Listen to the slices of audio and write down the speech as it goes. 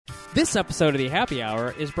This episode of the Happy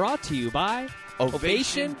Hour is brought to you by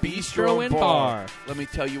Ovation Bistro and Bar. Let me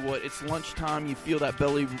tell you what, it's lunchtime. You feel that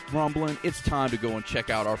belly rumbling. It's time to go and check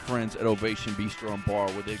out our friends at Ovation Bistro and Bar,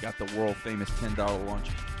 where they got the world-famous $10 lunch.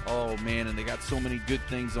 Oh, man, and they got so many good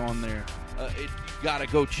things on there. You got to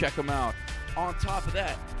go check them out. On top of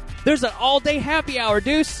that, there's an all-day happy hour,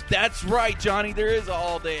 Deuce. that's right, Johnny. There is an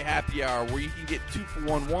all-day happy hour where you can get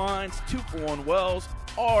 2-for-1 wines, 2-for-1 Wells,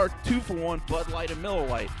 or 2-for-1 Bud Light and Miller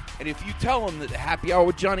Lite. And if you tell them that the Happy Hour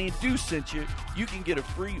with Johnny and Deuce sent you, you can get a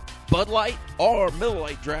free Bud Light or Miller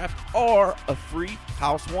Lite draft or a free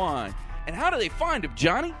house wine. And how do they find them,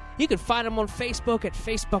 Johnny? You can find them on Facebook at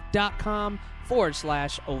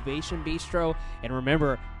facebook.com/Ovation Bistro. And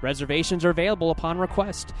remember, reservations are available upon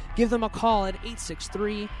request. Give them a call at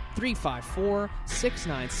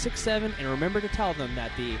 863-354-6967. And remember to tell them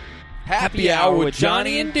that the Happy Hour with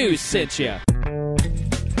Johnny and Deuce sent you.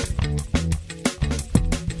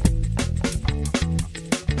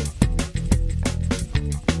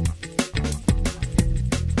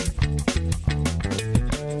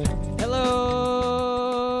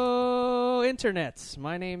 Internets.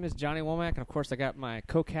 My name is Johnny Womack, and of course I got my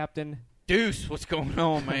co-captain Deuce, what's going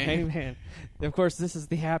on, man? Hey, man. Of course, this is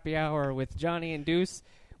the Happy Hour with Johnny and Deuce.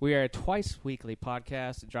 We are a twice-weekly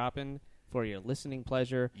podcast dropping for your listening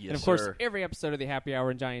pleasure. Yes, and of course, sir. every episode of the Happy Hour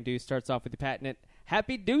with Johnny and Deuce starts off with the patented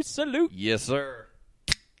Happy Deuce salute. Yes, sir.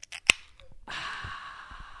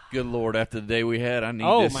 Good Lord, after the day we had, I need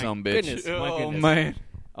this my sumbitch. goodness, my Oh, goodness. man.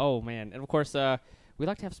 Oh, man. And of course, we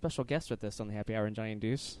like to have special guests with us on the Happy Hour and Johnny and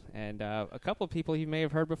Deuce. And a couple of people you may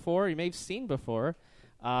have heard before, you may have seen before.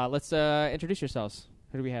 Let's introduce yourselves.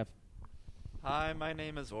 Who do we have? Hi, my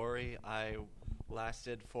name is Ori. I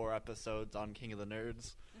lasted 4 episodes on King of the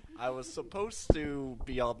Nerds. I was supposed to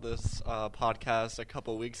be on this podcast a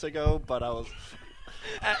couple weeks ago, but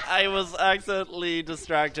I was accidentally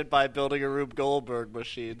distracted by building a Rube Goldberg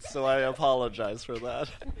machine, so I apologize for that.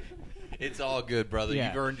 It's all good, brother. Yeah.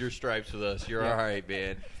 You've earned your stripes with us. You're Yeah. all right,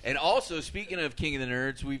 man. And also, speaking of King of the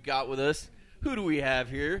Nerds, we've got with us, who do we have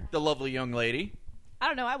here? The lovely young lady. I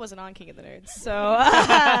don't know. I wasn't on King of the Nerds, so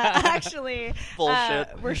actually, Bullshit.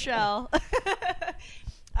 Rochelle.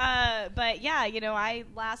 But yeah, I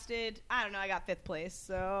lasted. I don't know. I got 5th place,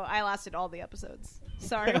 so I lasted all the episodes.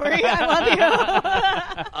 Sorry, Ori. I love you.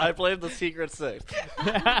 I blame the Secret Six.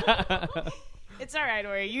 It's all right,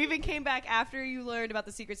 Ori. You even came back after you learned about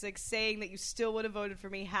the Secret Six, saying that you still would have voted for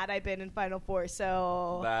me had I been in Final Four.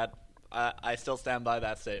 So That I still stand by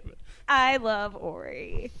that statement. I love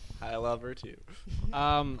Ori. I love her too.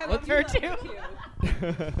 I love her too.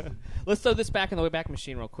 Let's throw this back in the Wayback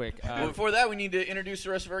Machine real quick. Well, before that, we need to introduce the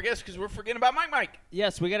rest of our guests because we're forgetting about Mike.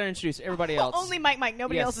 Yes, we got to introduce everybody else. Only Mike.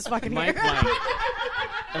 Nobody Yes, else is fucking Mike. here.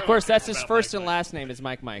 Of course, that's his first and last name is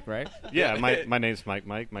Mike, right? Yeah, my name's Mike.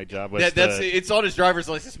 My job was It's on his driver's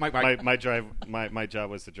license, Mike. my job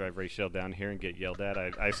was to drive Rachel down here and get yelled at.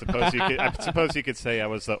 I suppose you could say I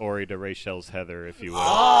was the Ori to Rachel's Heather, if you will.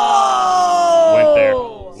 Oh!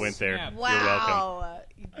 Went there. Snap. You're welcome.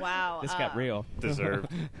 Wow. This got real. Deserved.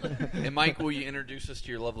 And Mike, will you introduce us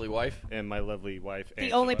to your lovely wife? And my lovely wife. The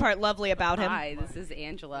Angela. only part lovely about him. Hi, this is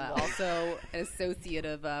Angela, also an associate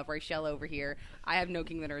of Rochelle over here. I have no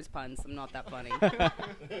King of the Nerds puns. I'm not that funny.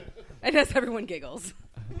 I guess everyone giggles.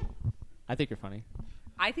 I think you're funny.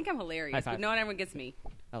 I think I'm hilarious, High five. but not everyone gets me.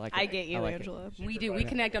 I like it. I get you, like it. Angela. We do. We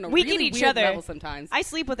connect on a We really get each weird other. level sometimes. I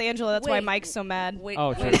sleep with Angela. That's why Wait. Mike's so mad. Wait,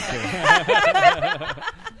 Oh, true. wait. true.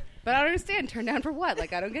 But I don't understand. Turn down for what?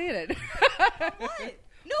 Like, I don't get it. What?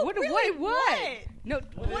 No, What- really, what? No.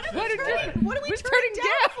 What are we did turning, you- what are we who's turning turning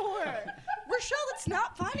down for? Rochelle, that's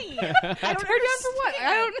not funny. I don't Turn down for what?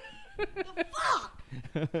 I don't. Fuck.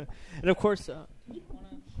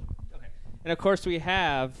 And of course, we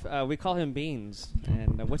have we call him Beans.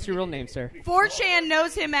 And what's your real name, sir? 4chan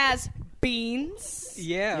knows him as Beans.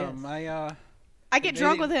 Yeah, Yes. I get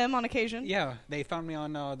drunk with him on occasion. they found me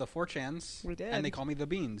on the 4chans. We did. And they call me the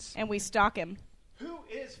Beans. And we stalk him. Who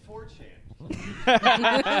is 4chan?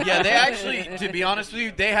 Yeah, they actually, to be honest with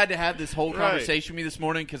you, they had to have this whole Right. conversation with me this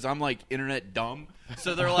morning because I'm like internet dumb.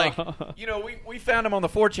 So they're like, we found him on the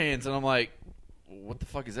 4chans, and I'm like, what the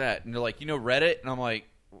fuck is that? And they're like, Reddit? And I'm like,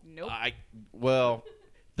 Nope.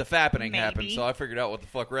 the fappening Maybe. happened, so I figured out what the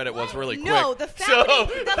fuck Reddit was really quick. No, the So,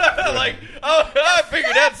 fappening. I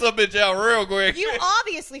figured that sumbitch out real quick. You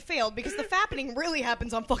obviously failed because the fappening really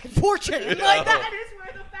happens on fucking 4chan. Like, that is where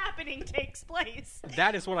the fappening takes place.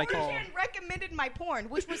 That is what I call. 4chan recommended my porn,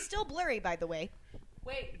 which was still blurry, by the way.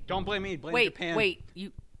 Wait. Don't blame me. Blame Wait. Japan. Wait.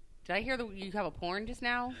 You. Did I hear you have a porn just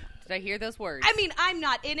now? Did I hear those words? I mean, I'm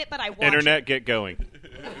not in it, but I watch Internet, it. get going.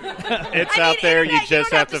 I It's mean, out there. Internet, You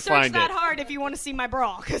just don't have to search find that it. hard if you want to see my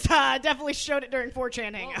bra, because I definitely showed it during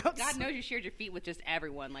 4chan Well, hangouts. God knows you shared your feet with just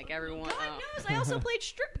everyone. Like everyone. God knows, I also played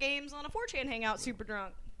strip games on a 4chan hangout super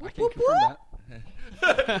drunk. I can confirm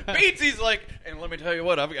that. Beatsy's like, and let me tell you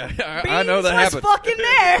what, I know that Beans happened. was fucking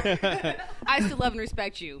there. I still love and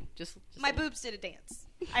respect you. Just My boobs did a dance.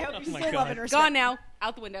 I hope you my still God. love and respect. gone now.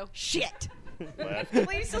 Out the window. Shit.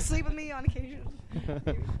 Will you still sleep with me on occasion?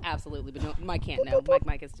 Absolutely, but no, Mike can't know.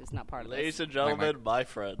 Mike is just not part of Ladies this. and gentlemen, my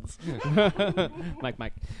friends.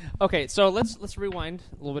 Mike. Okay, so let's rewind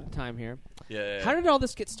a little bit of time here. Yeah. How did all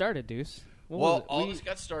this get started, Deuce? What was Well, it? all this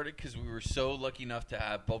got started because we were so lucky enough to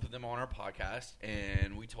have both of them on our podcast,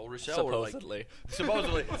 and we told Rochelle, we're like,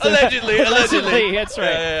 Supposedly. allegedly, Allegedly, that's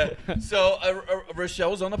right. So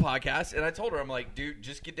Rochelle was on the podcast, and I told her, I'm like, dude,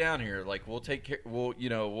 just get down here. Like, we'll take care.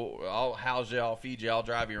 I'll house you, I'll feed you, I'll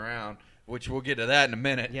drive you around. Which we'll get to that in a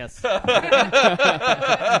minute. Yes.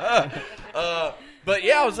 But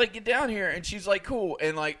yeah, I was like, get down here, and she's like, cool,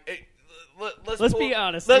 and like, let's be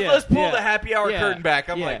honest. Let's pull Yeah. the happy hour Yeah. curtain back.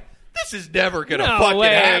 I'm Yeah. like, this is never gonna No fucking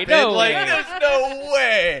way, happen. no like, way. there's no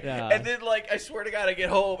way. Yeah. And then like, I swear to God, I get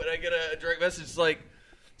home and I get a direct message like,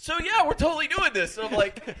 so yeah, we're totally doing this. So I'm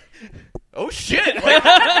like, oh shit,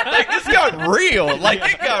 like this got real. Like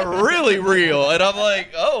it got really real. And I'm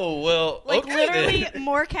like, oh well, Like okay literally, then.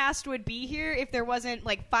 Morecast would be here if there wasn't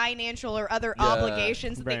like financial or other Yeah.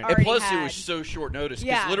 obligations that they Right. already And plus, had. it was so short notice. 'Cause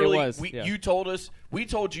Yeah. literally, It was, yeah. you told us, we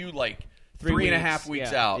told you like 3 3 and a weeks. half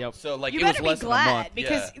weeks Yeah. out. Yep. So like, you it was better less be than a month. glad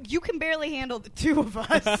because Yeah. you can barely handle the two of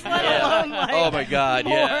us, let Yeah. alone like. Oh my God!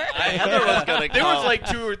 more. Yeah, Heather was gonna there was come. like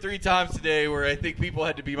 2 or 3 times today where I think people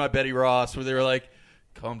had to be my Betty Ross, where they were like,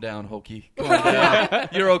 "Calm down, Hokey. Calm down.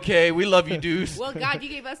 You're okay. We love you, Deuce." Well, God, you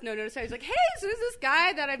gave us no notice. I was like, hey, so there's this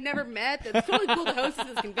guy that I've never met that's really cool to host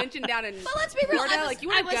this convention down in But let's be real. Florida. Like, you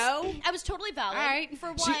want to go? I was totally valid. All right.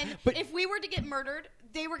 For See, one, but- if we were to get murdered,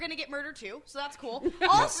 they were going to get murdered too, so that's cool.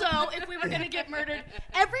 Also, if we were going to get murdered,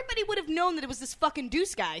 everybody would have known that it was this fucking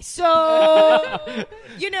Deuce guy. So,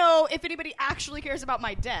 if anybody actually cares about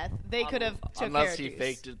my death, they could have took care Unless of he Deuce.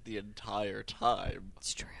 faked it the entire time.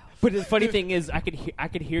 It's true. But the funny thing is, I could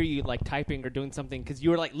hear you like typing or doing something because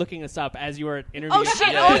you were like looking us up as you were interviewing. Oh shit!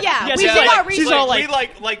 Yeah. Oh yeah, Yeah, we she's did like- our she's research. all like-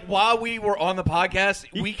 we like while we were on the podcast,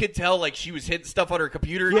 we could tell like she was hitting stuff on her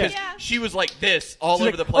computer because Yeah. she was like this all She's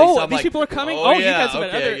over like, the place. Oh, I'm these like, people are coming. Oh, Oh, you yeah, guys have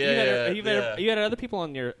had okay, other. yeah, You had other people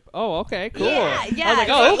on your. Oh, okay, cool. Yeah, yeah. I was like,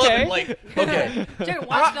 I oh, I love okay. it. Like, okay, Jared,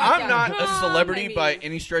 watch that I'm guy. not Come a on, celebrity baby. by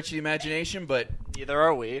any stretch of the imagination, but Neither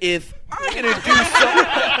are we. if I'm gonna do something,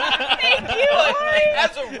 thank you.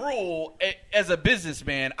 As a rule, as a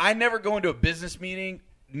businessman, I never go into a business meeting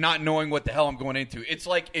not knowing what the hell I'm going into. It's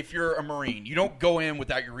like if you're a Marine, you don't go in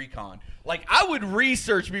without your recon. Like I would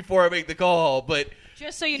research before I make the call, but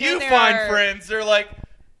Just so you know, you there find are, friends, they're like,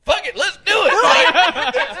 fuck it, let's do it.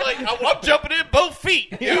 Like, it's like, I'm jumping in both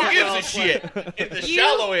feet. Who gives a shit? In the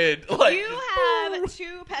shallow end. Like, You have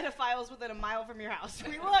 2 pedophiles within a mile from your house.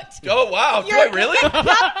 We looked. oh, wow. Do You're- I really? Yep. And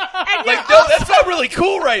Like, you're no, that's not really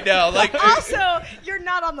cool right now. Like, also, you're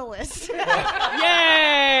not on the list.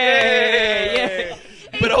 Yay!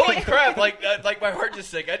 But holy crap, like my heart just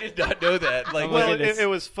sank. I did not know that. Like, my Well, goodness. it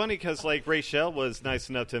was funny because like Rachel was nice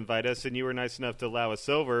enough to invite us, and you were nice enough to allow us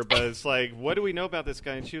over. But it's like, what do we know about this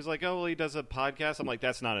guy? And she was like, oh, well, he does a podcast. I'm like,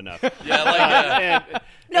 that's not enough. yeah, like, and,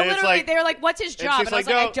 No, and it's literally, like, they were like, "What's his and job?" she's And I was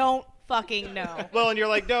like, like, "No." "I don't fucking know." well, and you're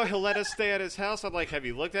like, no, he'll let us stay at his house. I'm like, have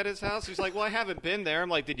you looked at his house? He's like, well, I haven't been there. I'm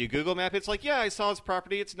like, did you Google map? It's like, yeah, I saw his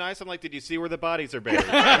property. It's nice. I'm like, did you see where the bodies are buried?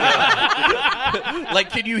 like,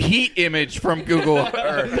 can you heat image from Google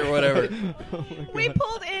Earth or whatever? We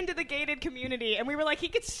pulled into the gated community, and we were like, "He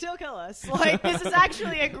could still kill us. Like, this is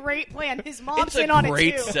actually a great plan." His mom's It's a in on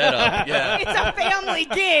great it too. setup. Yeah. It's a family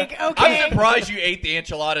gig. Okay. I'm surprised you ate the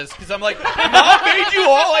enchiladas because I'm like, Mom made you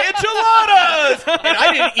all enchiladas, and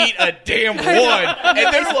I didn't eat a damn one.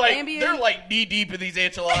 And they're like knee deep in these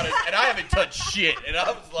enchiladas, and I haven't touched shit. And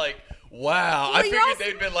I was like, wow. I Well, figured you're also-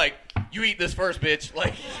 they'd been like, you eat this first, bitch.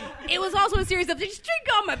 Like, It was also a series of just drink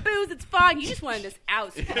all my booze. It's fine. You just wanted us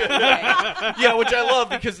out. yeah, which I love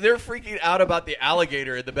because they're freaking out about the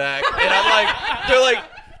alligator in the back, and I'm like, they're like,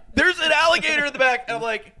 there's an alligator in the back, and I'm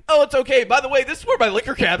like, oh, it's okay. By the way, this is where my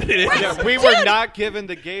liquor cabinet is. yeah, we were not given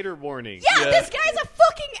the gator warning. Yeah, Yeah. this guy's a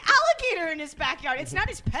fucking alligator in his backyard. It's not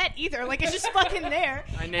his pet either. Like, it's just fucking there.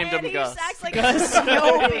 I named and him he Gus. just acts like it's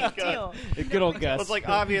no big deal. Good old Gus. It's like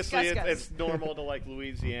obviously Gus, Gus. it's normal to like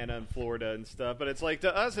Louisiana and Florida and stuff, but it's like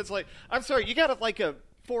to us, it's like I'm sorry, you got like a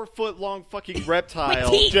 4-foot long fucking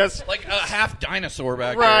reptile, teeth. just Like a half dinosaur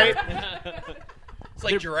back right. there.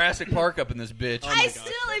 It's like Jurassic Park up in this bitch. I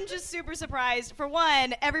still am just super surprised. For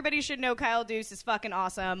one, everybody should know Kyle Deuce is fucking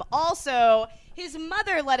awesome. Also, his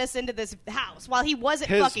mother let us into this house while he wasn't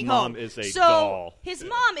His fucking mom home. is a so doll. His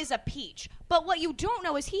mom is a peach. But what you don't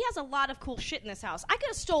know is he has a lot of cool shit in this house. I could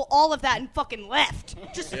have stole all of that and fucking left.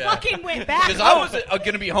 Just fucking went back. Because I was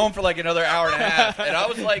going to be home for like another hour and a half, and I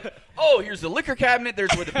was like, oh, here's the liquor cabinet.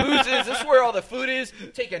 There's where the booze is. This is where all the food is.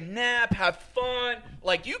 Take a nap. Have fun.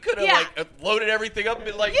 Like, you could have loaded everything up and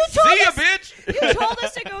been like, see ya, bitch. You told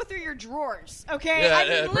us to go through your drawers, okay? Yeah, I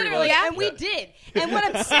mean, pretty literally, much. and we did. And what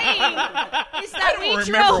I'm saying is that I don't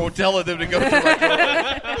remember telling them to go through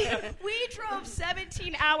my drawers. we drove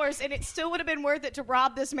 17 hours, and it still would have been worth it to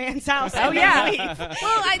rob this man's house. Oh and yeah. leave.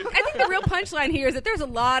 Well, I think the real punchline here is that there's a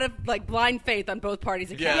lot of like blind faith on both parties'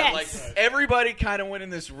 accounts. Yeah, Yes. like everybody kind of went in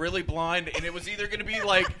this really blind, and it was either going to be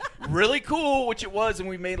like really cool, which it was, and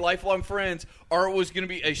we made lifelong friends, or it was going to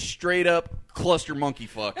be a straight up cluster monkey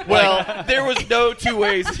fuck. Well- Like, there was no two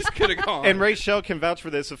ways this could have gone. And Rachel can vouch for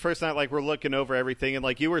this. The first night, like, we're looking over everything, and,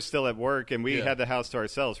 like, you were still at work, and we Yeah. had the house to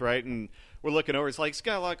ourselves, right? And we're looking over. It's like, it's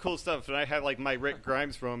got a lot of cool stuff. And I had, like, my Rick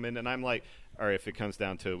Grimes moment, and I'm like, all right, if it comes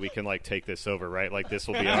down to it, we can, like, take this over, right? Like, this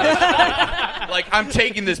will be ours. Like, I'm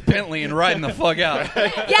taking this Bentley and riding the fuck out.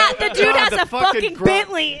 Yeah, the dude God, has the a fucking fucking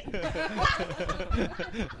Bentley.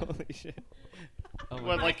 Holy shit. Oh my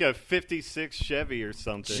What, God. like a 56 Chevy or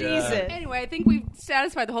something? Jesus. Anyway, I think we've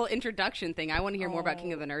satisfied the whole introduction thing. I want to hear more about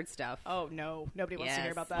King of the Nerd stuff. Oh, no. Nobody wants to hear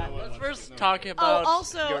Yes. about that. Let's first talk Oh, about.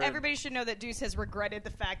 also, your- everybody should know that Deuce has regretted the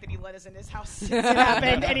fact that he let us in his house since it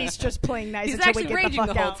happened, and he's just playing nice He's until actually we get raging the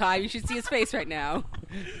the, fuck whole out. time. You should see his face right now.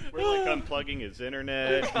 We're, like, unplugging his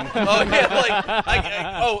internet. Oh, yeah,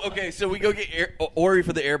 like, okay, so we go get Ori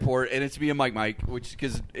for the airport, and it's me and Mike, which,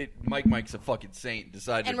 because Mike's a fucking saint,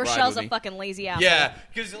 decided And to ride Rochelle's with a me. fucking lazy asshole. Yeah,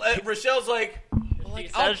 because Rochelle's like,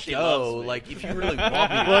 I'll says she go. loves me. Like, if you really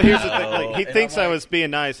want me to Well, here's the go. thing. Like, he And thinks I'm I like, was being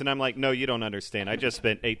nice, and I'm like, no, you don't understand. I just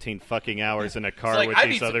spent 18 fucking hours in a car like, with I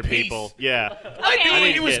these need other some peace. people. Yeah. I knew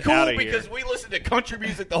Okay. it was Get cool outta here. because we listened to country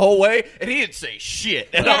music the whole way, and he didn't say shit.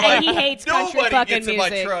 And Yeah, I'm like, and he hates country nobody fucking gets in my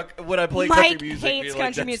music. truck when I play Mike country music. hates Be like,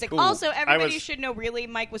 country "That's music. cool." Also, everybody was- should know, really,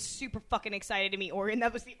 Mike was super fucking excited to meet Ori, and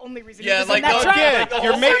that was the only reason Yeah, he was like, in that don't truck. get- So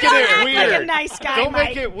You're making don't it act weird. like a nice guy, Don't Mike.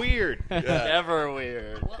 make it weird. Ever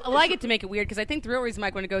weird. Well, I get to make it weird because I think the real reason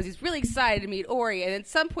Mike when it goes, he's really excited to meet Ori. And at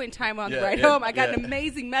some point in time on the Yeah, ride yeah, home, I got yeah. an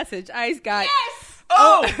amazing message. I got, Yes!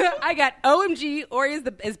 oh, I got OMG, Ori is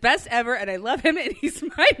his best ever, and I love him, and he's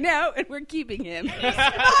mine now, and we're keeping him. He's mine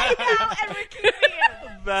now, and we're keeping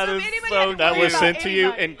him. That So is if anybody so had to That worry was about sent to you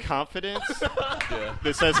anybody- in confidence.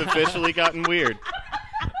 This has officially gotten weird.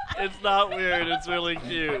 It's not weird. It's really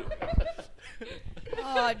cute.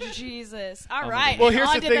 Oh, Jesus. All right. Well, here's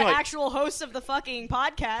on the to thing, the like- actual host of the fucking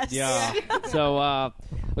podcast. Yeah. So,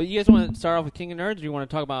 well, you guys want to start off with King of Nerds, or do you want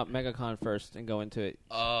to talk about MegaCon first and go into it?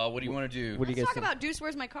 What do you want to do? What do you guys Let's talk think? about Deuce,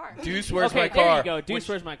 where's my car? Deuce, where's Okay, my car? there you go. Deuce, Which-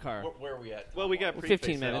 where's my car? Where are we at? Well, we got 15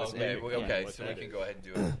 prefix minutes. out. Okay, and- okay, what so that we can is. go ahead and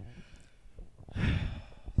do it.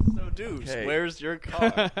 So, Deuce, Okay. where's your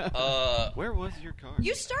car? Where was your car?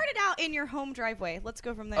 You started out in your home driveway. Let's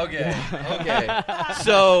go from there. Okay, okay.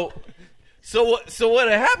 So what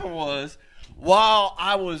had happened was, while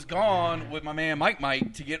I was gone with my man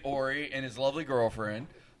Mike to get Ori and his lovely girlfriend,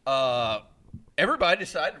 everybody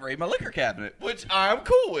decided to raid my liquor cabinet, which I'm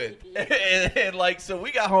cool with. and like, so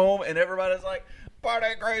we got home and everybody's like, party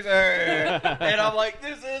crazy. And I'm like,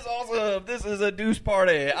 this is awesome. This is a Deuce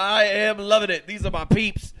party. I am loving it. These are my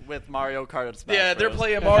peeps. With Mario Kart and Smash Yeah, they're Bros.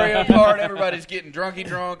 playing Mario Kart. Everybody's getting drunk.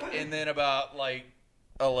 And then about like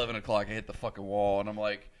 11 o'clock, I hit the fucking wall. And I'm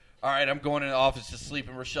like, all right, I'm going in the office to sleep.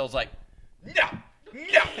 And Rochelle's like, no.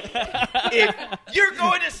 If you're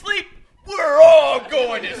going to sleep, we're all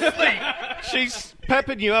going to sleep. She's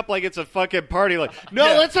pepping you up like it's a fucking party. Like, no,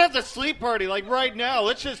 Yeah. let's have the sleep party. Like right now,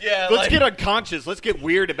 let's like- get unconscious. Let's get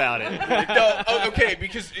weird about it. No, okay,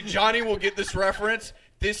 because Johnny will get this reference.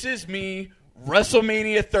 This is me,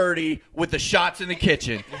 WrestleMania 30, with the shots in the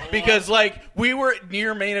kitchen. Because, like, we were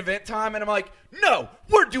near main event time, and I'm like, no,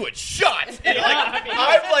 we're doing shots. And, like,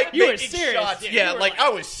 I'm, like, You were making serious. shots. Yeah, Yeah, you were like, I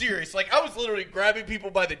was serious. Like, I was literally grabbing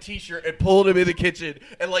people by the T-shirt and pulling them in the kitchen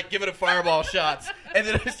and, like, giving them fireball shots. And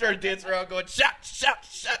then I started dancing around going, shots.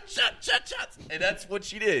 And that's what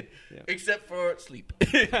she did, except for sleep.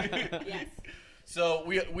 Yes. So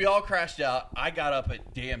we all crashed out. I got up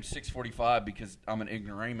at damn 6:45 because I'm an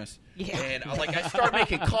ignoramus. Yeah. And I start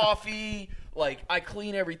making coffee. Like, I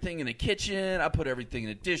clean everything in the kitchen. I put everything in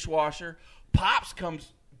the dishwasher. Pops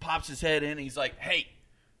his head in. And he's like, "Hey,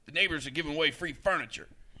 the neighbors are giving away free furniture."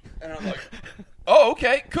 And I'm like, "Oh,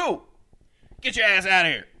 okay, cool. get your ass out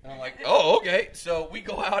of here. And I'm like, oh, okay. So we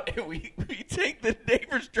go out and we take the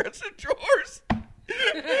neighbor's dresser drawers.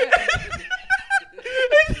 And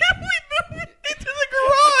then we move into the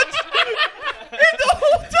garage. And the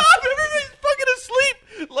whole time, everybody's fucking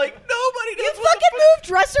asleep. Like, nobody knows You what fucking moved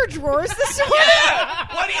dresser drawers this morning. Yeah!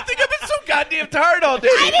 Why do you think I've been so goddamn tired all day?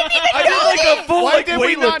 I didn't even I know did like this. a full Why like did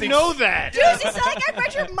we not weightlifting. know that? Dude, it's like I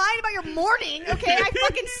read your mind about your morning, okay? I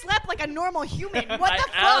fucking slept like a normal human. What I the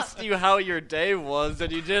fuck? asked you how your day was,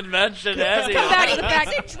 and you didn't mention any. come back of to the it.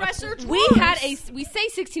 fact It's a dresser drawers. we had we say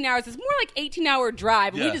 16 hours. It's more like 18-hour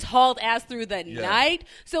drive. And Yeah. we just hauled ass through the Yeah. night.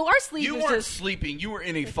 So our sleep You was weren't just. sleeping. You were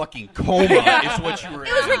in a fucking coma. Yeah. Is what you were.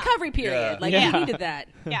 It was in. recovery period. Yeah. Like Yeah. we needed that.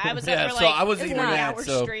 Yeah, I was Yeah, up for so like I wasn't 4 even mad, hours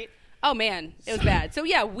so- straight. Oh man, it was bad. So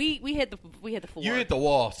yeah, we hit the floor. You hit the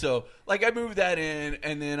wall. So like I moved that in,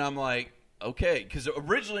 and then I'm like, okay, because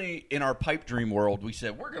originally in our pipe dream world, we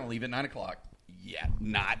said we're gonna leave at 9:00. Yeah,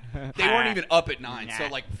 not. They weren't even up at 9. So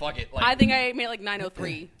like, fuck it. Like, I think I made like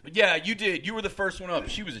 9:03. yeah, you did. You were the first one up.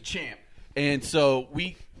 She was a champ. And so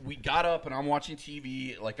we got up, and I'm watching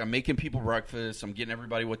TV. Like, I'm making people breakfast. I'm getting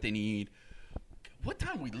everybody what they need. What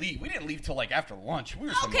time we leave? We didn't leave till like after lunch. We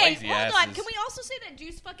were some Okay, lazy hold asses. on. Can we also say that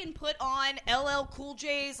Deuce fucking put on LL Cool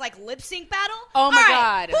J's like lip sync battle? Oh, my All right,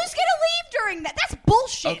 God. Who's gonna leave during that? That's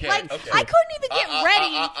bullshit. Okay, like okay. I couldn't even get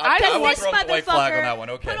ready. I because would this throw up the white flag on motherfucker that one.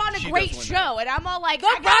 Okay, put on she a great does win show, and I'm all like, The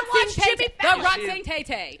I gotta watch Roxanne Jimmy Tay-Tay. The Fallon. Roxanne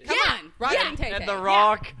Tay-Tay. Come Yeah. on, Roxanne Tay-Tay. And The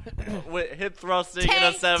Rock with hip thrusting in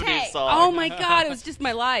a Tay-Tay. 70s song. Oh my god, it was just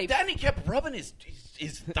my life. Danny kept rubbing his thigh.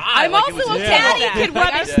 I'm like it also was his okay dog. with that. Daddy can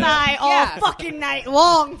rub his thigh all Yeah. fucking night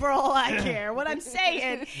long for all I care. What I'm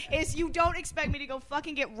saying is you don't expect me to go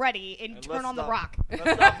fucking get ready and And turn let's on the not- rock.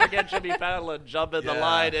 Let's not forget Jimmy Fallon jumping the Yeah.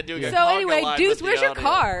 line and doing a So conga anyway, line Deuce, with where's the your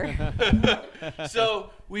audience. car? So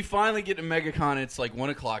we finally get to MegaCon. It's like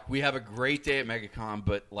 1:00. We have a great day at MegaCon,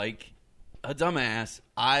 but like a dumbass,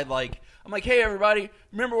 I'm like, hey everybody,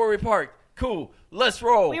 remember where we parked? Cool, let's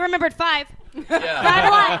roll. We remembered 5. Yeah. 5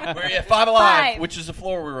 Alive. We're at 5 Alive, 5. which is the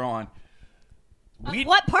floor we were on.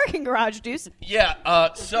 What parking garage, Deuce?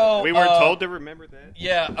 Yeah. So We weren't told to remember that.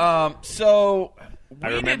 Yeah. So I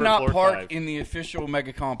we did remember not floor park 5. in the official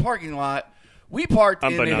MegaCon parking lot. We parked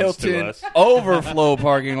in the Unbeknownst to Hilton us. Overflow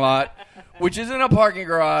parking lot, which isn't a parking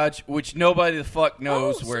garage, which nobody the fuck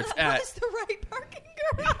knows where so it's that at. was the right parking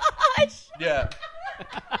garage. Yeah.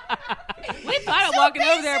 We thought of So walking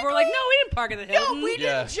over there, but we're like, no, basically- we didn't park at the Hilton. No, we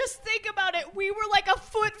Yeah. didn't just think about it. We were like a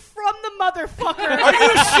foot from the motherfucker. Are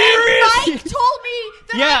you serious? Mike told me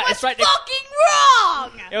that Yeah, I was it's right- fucking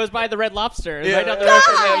wrong. It was by the Red Lobster. It was Yeah, right down the yeah, road.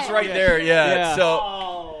 God. it was right there. Yeah. Yeah.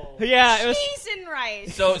 So. Yeah, it was. Cheese and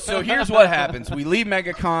rice. So here's what happens. We leave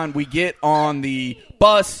MegaCon. We get on the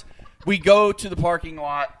bus. We go to the parking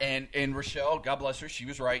lot, and Rochelle, God bless her, she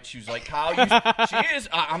was right. She was like, Kyle, she is.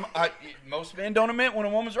 Most men don't admit when a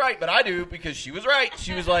woman's right, but I do because she was right.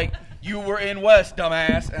 She was like, you were in West,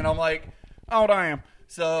 dumbass. And I'm like, oh, damn.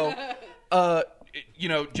 So,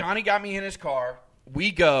 Johnny got me in his car. We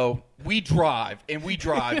go, we drive.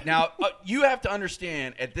 Now, you have to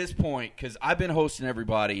understand at this point, because I've been hosting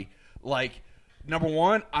everybody, like, number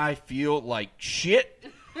one, I feel like shit.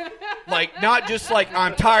 Like, not just like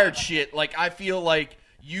I'm tired shit. Like, I feel like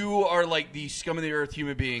you are like the scum of the earth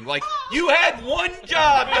human being. Like, you had one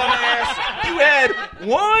job, dumbass. You had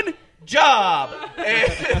one job.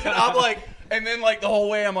 And I'm like, and then like the whole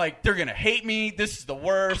way I'm like, they're going to hate me. This is the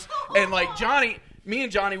worst. And like me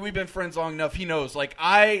and Johnny, we've been friends long enough. He knows, like,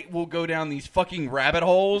 I will go down these fucking rabbit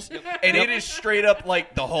holes, and it is straight up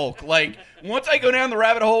like the Hulk. Like, once I go down the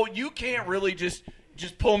rabbit hole, you can't really just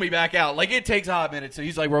pull me back out. Like, it takes a hot minute. So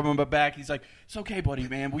he's like rubbing my back. He's like, it's okay, buddy,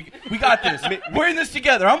 man. We got this. We're in this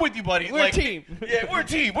together. I'm with you, buddy. We're a like, team. Yeah, we're a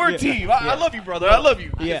team. We're a team. I love you, brother. I love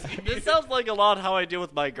you. Yeah. This sounds like a lot how I deal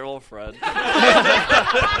with my girlfriend.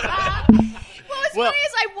 What's funny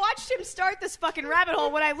is I watched him start this fucking rabbit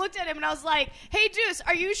hole when I looked at him and I was like, hey, Deuce,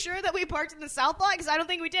 are you sure that we parked in the South lot? Because I don't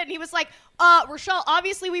think we did. And he was like, Rochelle,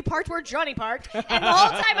 obviously we parked where Johnny parked. And the whole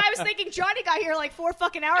time I was thinking, Johnny got here like 4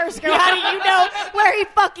 fucking hours ago. How do you know where he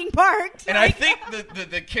fucking parked? And I think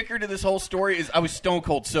the kicker to this whole story is I was stone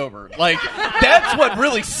cold sober. Like, that's what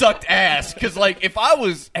really sucked ass. Because, like, if I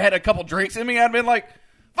had a couple drinks in me, I'd been like,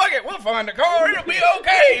 fuck it, we'll find a car. It'll be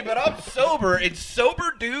okay. But I'm sober. And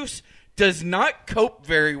sober Deuce does not cope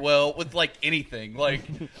very well with, like, anything. Like,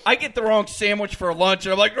 I get the wrong sandwich for lunch,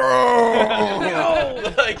 and I'm like,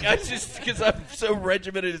 no. Like, I just, because I'm so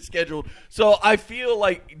regimented and scheduled. So I feel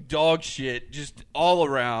like dog shit just all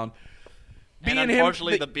around. And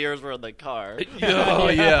unfortunately, the beers were in the car. Oh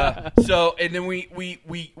yeah. So and then we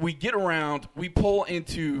get around. We pull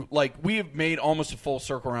into, like, we have made almost a full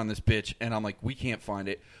circle around this bitch, and I'm like, we can't find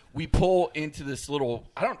it. we pull into this little,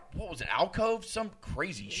 what was it, alcove? Some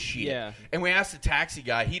crazy shit. Yeah. And we asked the taxi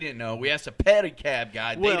guy. He didn't know. We asked a pedicab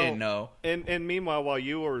guy. They didn't know. And meanwhile, while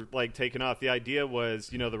you were like taking off, the idea was,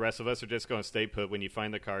 the rest of us are just going to stay put. When you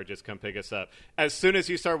find the car, just come pick us up. As soon as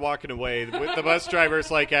you start walking away, the bus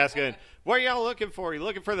driver's like asking, "What are y'all looking for? Are you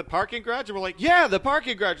looking for the parking garage?" And we're like, "Yeah, the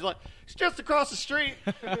parking garage." He's like, "It's just across the street."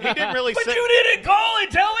 He didn't really But say. you didn't call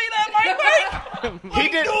and tell me that, Mike. He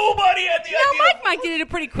did. Nobody had the idea. Mike did it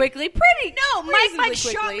pretty quickly. No, Mike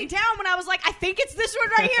shot me down when I was like, I think it's this one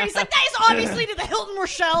right here. He's like, that is obviously to the Hilton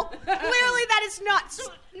Rochelle. Clearly, that is not. So,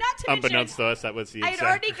 not to Unbeknownst mention, to us, that was the I had exact.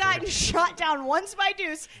 already gotten shot down once by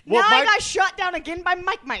Deuce. Well, now I Mike- got shot down again by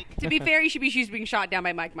Mike. To be fair, you should be accused of being shot down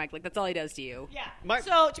by Mike. Like, that's all he does to you. Yeah.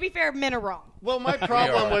 So, to be fair, men are wrong. Well, my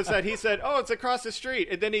problem was that he said, "Oh, it's across the street,"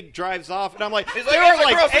 and then he drives off, and I'm like, He's "There like, are "It's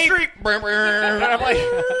like across the 8." street. And I'm like,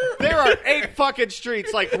 "There are 8 fucking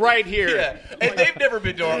streets like right here." Yeah, and they've never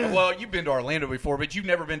been to. Well, you've been to Orlando before, but you've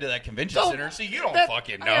never been to that convention center, so you don't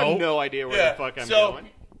fucking know. I have no idea where the fuck I'm going.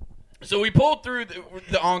 So we pulled through the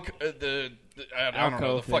I don't know, the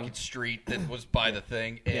Alcove thing. fucking street that was by the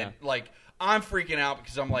thing, and Yeah. like I'm freaking out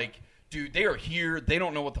because I'm like, dude, they are here. They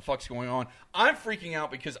don't know what the fuck's going on. I'm freaking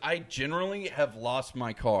out because I generally have lost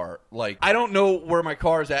my car. Like, I don't know where my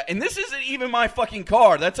car is at. And this isn't even my fucking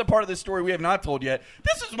car. That's a part of the story we have not told yet.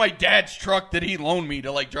 This is my dad's truck that he loaned me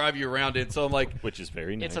to, like, drive you around in. So I'm like... Which is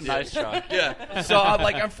very nice. It's a nice truck. Yeah. So I'm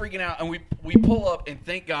freaking out. And we pull up, and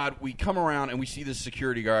thank God we come around, and we see this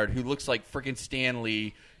security guard who looks like freaking Stan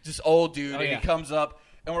Lee, this old dude. And yeah. he comes up,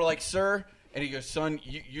 and we're like, "Sir?" And he goes, "Son,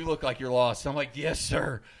 you look like you're lost." I'm like, "Yes,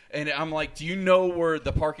 sir." And I'm like, "Do you know where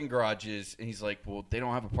the parking garage is?" And he's like, "Well, they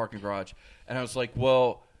don't have a parking garage." And I was like,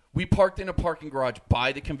 "Well, we parked in a parking garage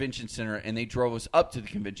by the convention center, and they drove us up to the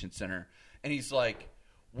convention center." And he's like,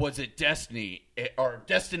 "Was it Destiny or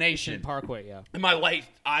Destination?" Parkway, yeah. And my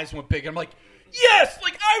eyes went big. I'm like, "Yes!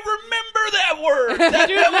 Like, I remember that word!" That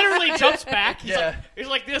dude literally jumps back. Yeah. He's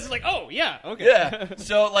like this. He's like, oh, yeah, okay. Yeah.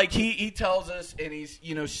 So, like, he tells us, and he's,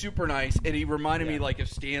 super nice, and he reminded me, like, of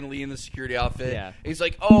Stan Lee in the security outfit. Yeah. And he's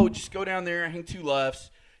like, "Oh, just go down there, hang 2 lefts,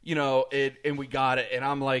 and we got it." And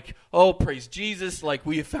I'm like, "Oh, praise Jesus. Like,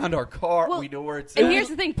 we have found our car. Well, we know where it's And at." here's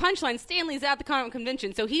the thing, punchline, Stanley's at the Comic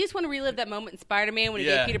Convention, so he just want to relive that moment in Spider-Man when he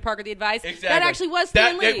Yeah. gave Peter Parker the advice. Exactly. That actually was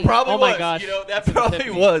Stan Lee. That probably Oh my was. gosh. That probably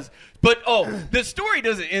was. But, the story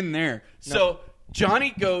doesn't end there. So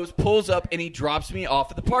Johnny pulls up, and he drops me off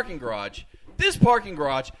at the parking garage. This parking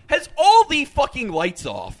garage has all the fucking lights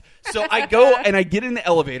off. So I go, and I get in the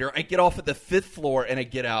elevator. I get off at the 5th floor, and I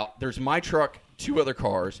get out. There's my truck, 2 other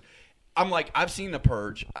cars. I'm like, I've seen The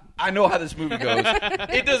Purge. I know how this movie goes.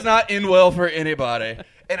 It does not end well for anybody.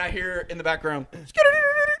 And I hear in the background,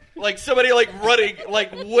 like somebody like running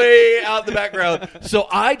like way out in the background. So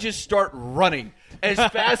I just start running as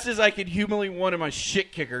fast as I could humanly one of my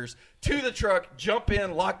shit kickers to the truck, jump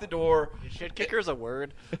in, lock the door. Shit kicker's a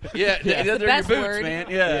word. Yeah, they're your best boots, word. man.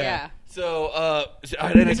 Yeah. Yeah. So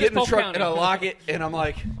I get in the Polk truck County. and I lock it, and I'm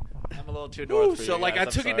like, I'm a little too Ooh, north for so you like guys, I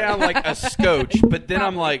I'm took it sorry. down like a scotch, but then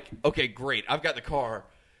I'm like, okay, great, I've got the car.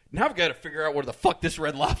 Now I've got to figure out where the fuck this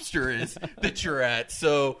Red Lobster is that you're at.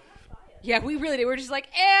 So Yeah, we really did. We're just like,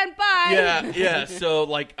 and bye. yeah. So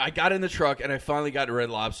like I got in the truck and I finally got to Red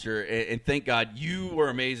Lobster, and thank God you were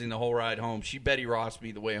amazing the whole ride home. She Betty Rossed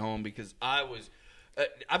me the way home because I was,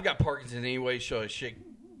 I've got Parkinson's anyway, so I shake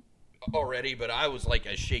already, but I was like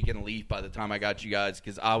a shaken leaf by the time I got you guys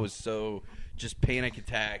because I was so just panic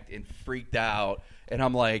attacked and freaked out, and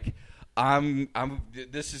I'm like,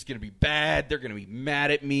 this is gonna be bad. They're gonna be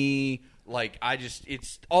mad at me. Like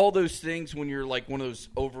it's all those things when you're like one of those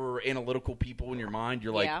over analytical people in your mind.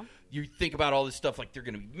 You're like, Yeah. you think about all this stuff like they're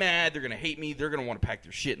gonna be mad, they're gonna hate me, they're gonna want to pack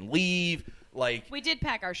their shit and leave. Like We did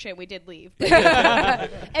pack our shit. We did leave. If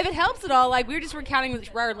it helps at all, like we were just recounting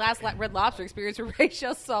our last Red Lobster experience where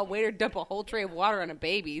Rachel saw a waiter dump a whole tray of water on a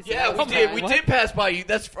baby. So yeah, that was we did. fun. We did pass by you.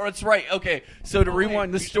 That's right. Okay, so to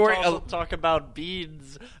rewind the We should story. also talk about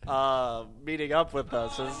Beans meeting up with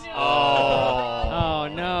us. Oh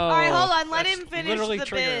no! All right, hold on. Let That's him finish literally the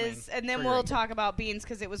triggering. biz, and then we'll talk about Beans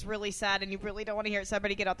because it was really sad, and you really don't want to hear it. So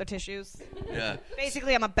everybody get out their tissues. Yeah.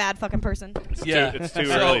 Basically, I'm a bad fucking person. It's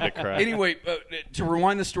too early to cry. Anyway, to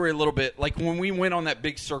rewind the story a little bit, like when we went on that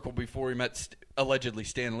big circle before we met allegedly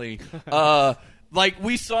Stan Lee, like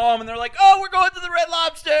we saw him and they're like, "Oh, we're going to the Red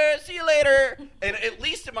Lobster. See you later." And at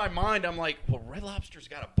least in my mind, I'm like, "Well, Red Lobster's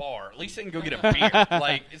got a bar. At least I can go get a beer."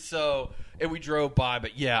 Like so, and we drove by.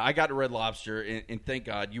 But yeah, I got to Red Lobster, and thank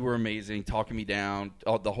God you were amazing, talking me down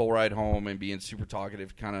the whole ride home and being super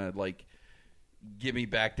talkative, kind of like get me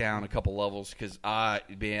back down a couple levels because I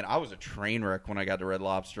was a train wreck when I got to Red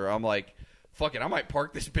Lobster. I'm like, fuck it, I might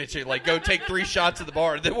park this bitch and like go take 3 shots at the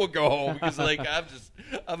bar and then we'll go home because like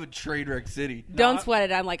I'm a train wreck city. Don't sweat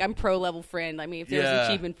it. I'm pro level friend. I mean, if there was an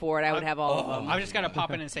achievement for it, I would have all of them. I just gotta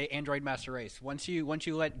pop in and say Android Master Race. Once you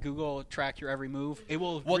let Google track your every move, it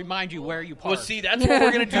will remind you where you park. Well, see, that's what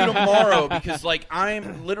we're gonna do tomorrow because like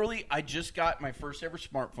I just got my first ever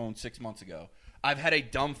smartphone 6 months ago. I've had a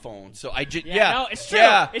dumb phone, so I just no, it's true.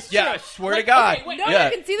 It's true. I swear to God. Okay, wait, No, yeah.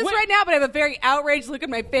 you can see this right now, but I have a very outraged look on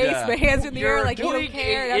my face. Yeah. My hands in the air, You're like you doing don't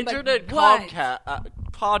care. an I'm internet like, what?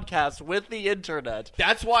 podcast with the internet.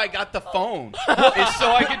 That's why I got the phone, is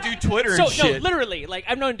so I could do Twitter and shit. No, literally, like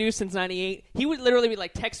I've known Deuce since '98. He would literally be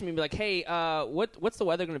like texting me, and be like, "Hey, what's the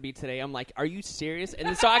weather going to be today?" I'm like, "Are you serious?" And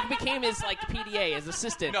then, so I became his like PDA, his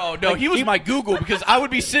assistant. No, like, he was my Google because I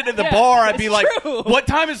would be sitting at the bar. I'd be like, true. "What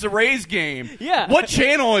time is the Rays game? Yeah. What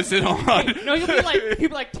channel is it on?" No, he'd be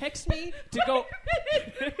like, text me to go.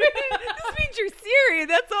 This means you're serious.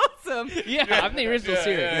 That's awesome. Yeah, I'm the original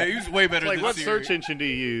Siri. Yeah, he was way better Like, than what Siri. search engine do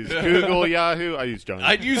you use? Google, Yahoo? I use Johnny.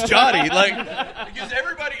 I'd use Johnny, like, because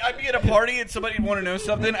I'd be at a party and somebody would want to know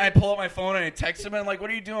something. I'd pull up my phone and I'd text them and like, "What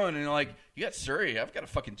are you doing?" And they're like, "You got Siri. I've got a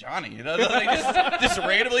fucking Johnny." You know, like, just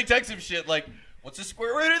randomly text him shit like, "What's the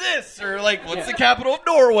square root of this?" Or like, "What's the capital of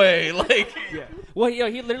Norway?" Like, Well,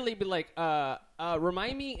 he'd literally be like,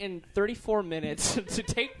 remind me in 34 minutes to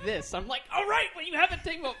take this. I'm like, all right, well, you haven't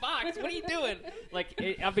taken a box. What are you doing? Like,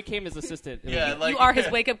 I became his assistant. yeah, like You are his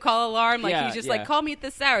wake up call alarm. Like Yeah, he's just yeah. like, call me at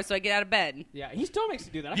this hour so I get out of bed. Yeah, he still makes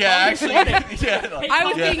me do that. I Yeah, call him this actually, morning. yeah. Like, I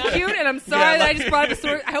was yeah. being cute, and I'm sorry Yeah, that I like- just brought up a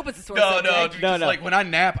source. I hope it's a source. No, subject. dude, No, just no. like when I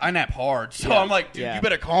nap hard. So Yeah. I'm like, dude, Yeah. you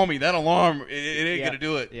better call me. That alarm, it ain't Yeah. gonna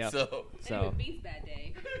do it. Yeah. So, So, Beans bad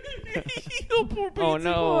day. oh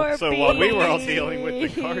no. So while we were all dealing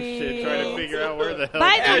with the car shit, trying to figure out where the hell.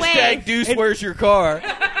 By the way- hashtag Deuce, where's your car?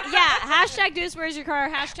 Yeah, hashtag Deuce, where's your car?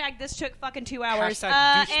 Hashtag this took fucking 2 hours. Hashtag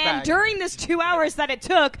And douchebag. during this 2 hours that it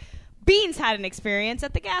took, Beans had an experience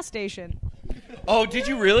at the gas station. Oh, did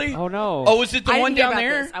you really? Oh no. Oh, was it the I one didn't hear down about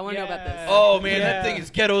there? this. I want to know about this. Oh man, Yeah. that thing is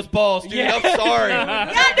ghetto's balls, dude. Yeah. I'm sorry. Yeah,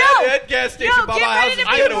 no. That gas station No, by get my ready house to is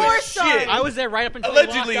be ghetto more as sorry. shit. I was there right up until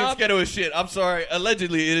Allegedly, he it's walked up. ghetto as shit. I'm sorry.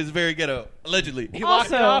 Allegedly, it is very ghetto. Allegedly. He walked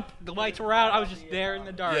Also- it up. The lights were out. I was just there in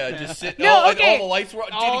the dark. Yeah, just sit. No, and okay. all the lights were.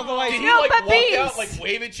 All the lights- Did he No, like but walk Beans- out, like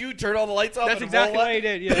wave at you, turn all the lights off? That's and exactly roll what up? he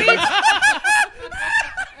did. Yeah.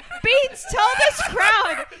 Beans,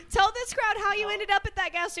 tell this crowd how you ended up at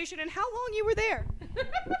that gas station and how long you were there.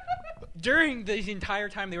 During the entire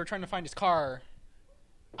time they were trying to find his car,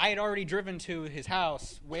 I had already driven to his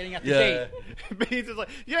house, waiting at the Yeah. gate. Beans is like,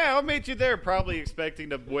 yeah, I'll meet you there, probably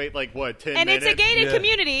expecting to wait like what 10 And minutes. it's a gated Yeah.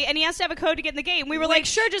 community, and he has to have a code to get in the gate. And we were like,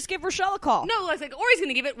 sure, just give Rochelle a call. No, I was like, Ori's going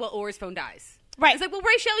to give it. Well, Ori's phone dies. Right. It's like, well,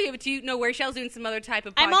 Rachel gave it to you. No, Rachel's doing some other type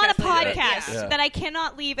of podcast. I'm on a later. podcast Yeah. that I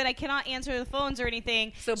cannot leave, and I cannot answer the phones or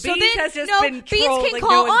anything. So Beans has just been Beans trolled can like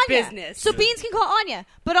call no one's Anya. business. So Beans can call Anya,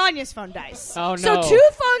 but Anya's phone dies. Oh, So no. 2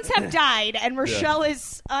 phones have died, and Rochelle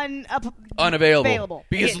is Unavailable. available.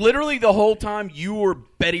 Because literally the whole time you were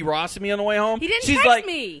Betty Rossing me on the way home. He didn't She's text like,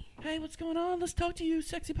 me. "Hey, what's going on? Let's talk to you,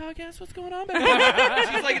 sexy podcast. What's going on, baby?"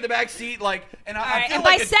 She's like in the back seat, like, and I feel And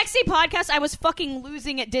like by sexy podcast, I was fucking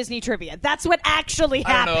losing at Disney trivia. That's what actually I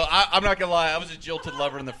don't happened. know. I'm not gonna lie. I was a jilted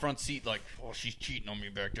lover in the front seat, like, "Oh, she's cheating on me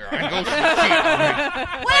back there. I know she's cheating on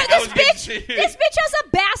me." Well, I was this getting- bitch has a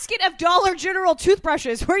basket of Dollar General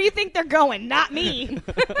toothbrushes. Where do you think they're going? Not me.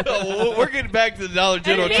 No, we're getting back to the Dollar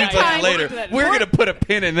General In the toothbrush meantime, later. We're gonna put a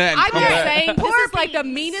pin in that. And I'm come just back. saying, this is like the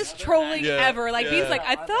meanest trolling Yeah. ever. Like, Yeah. Beans like,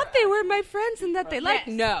 I thought they were my friends and that they like,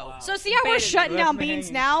 no. So see how we're Abandoned. shutting Left down me Beans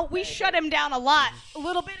hanging. now? We shut him down a lot a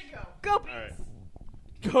little bit ago. Go Beans.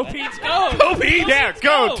 Go Beans, go. Go Beans. Yeah,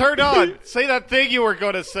 go, turn on. Say that thing you were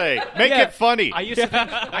going to say. Make Yeah. it funny. I used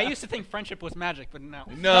to think friendship was magic, but no.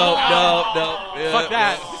 No. Yeah. Fuck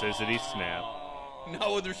that. Sizzity snap.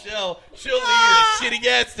 No, with Rochelle. She'll leave you at a shitty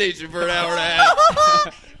gas station for an hour and a half.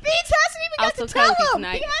 Beans hasn't even got I'll to still tell cuddle with you him.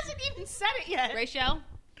 tonight. He hasn't even said it yet. Rachel,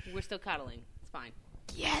 we're still cuddling. It's fine.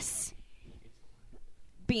 Yes.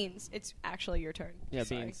 Beans, it's actually your turn. Yeah,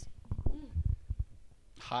 Sorry. Beans.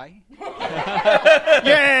 Hi. Tell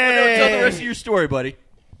the rest of your story, buddy.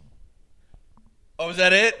 Oh, was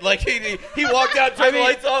that it? Like he walked out, turned the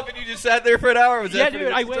lights off, and you just sat there for an hour? Was Yeah, that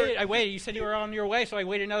dude, I waited. You said you were on your way, so I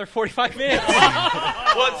waited another 45 minutes.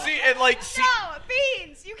 Well, see, and like, see, No,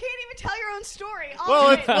 Beans, you can't even tell your own story. Well,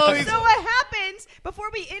 I'll it's- do it. well, he's- So what happens Beans, before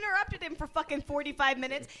we interrupted him for fucking 45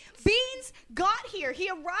 minutes, Beans got here. He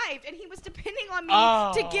arrived, and he was depending on me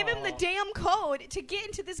to give him the damn code to get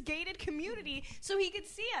into this gated community so he could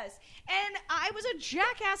see us. And I was a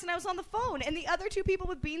jackass, and I was on the phone, and the other two people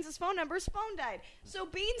with Beans' phone numbers, phone died. So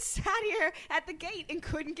Beans sat here at the gate and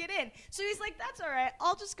couldn't get in. So he's like, that's all right.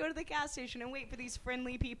 I'll just go to the gas station and wait for these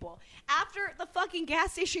friendly people. After the fucking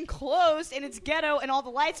gas station closed, and it's ghetto, and all the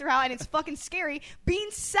lights are out, and it's fucking scary,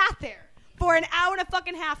 Beans sat there for an hour and a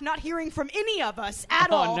fucking half, not hearing from any of us at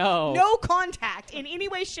all. No contact in any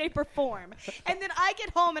way, shape, or form. And then I get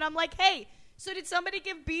home, and I'm like, hey, so did somebody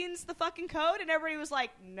give Beans the fucking code? And everybody was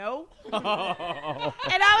like, no. And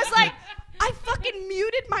I was like, I fucking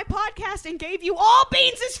muted my podcast and gave you all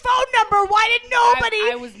Beans' phone number. Why did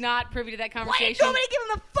nobody? I was not privy to that conversation. Why did nobody give him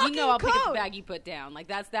the fucking I'll code? pick up the bag you put down. Like,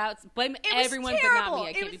 that's blame everyone terrible. but not me.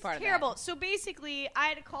 I can't be part of that. Terrible. So basically, I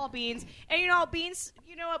had to call Beans. And you know what Beans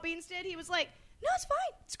did? He was like, no, it's fine.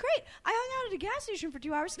 It's great. I hung out at a gas station for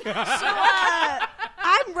 2 hours. So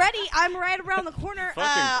I'm ready. I'm right around the corner. Fucking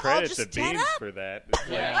I'll credit just to jet Beans up. for that.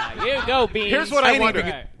 Yeah, you go, Beans. Here's what I ain't wonder.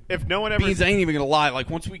 even If no one ever... Beans, I ain't even gonna lie. Like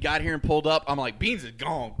once we got here and pulled up, I'm like, Beans is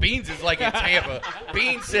gone. Beans is like in Tampa.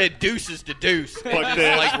 Beans said deuces to deuce. Fuck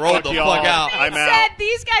this. Like rolled the y'all. fuck out. I'm Beans out. said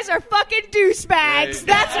these guys are fucking douchebags.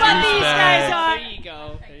 That's what these guys are. There you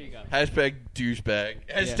go. Hashtag douchebag.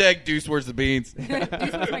 Hashtag deuce. Where's the beans?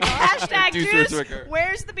 Hashtag Deuce, Deuce, where's my car?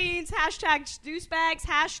 where's the beans? Hashtag douchebags.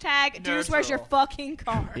 Hashtag Deuce, where's your fucking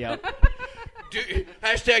car? Yep.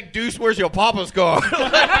 Hashtag deuce. Where's your papa's car?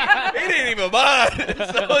 It ain't even mine.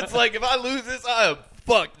 So it's like if I lose this, I am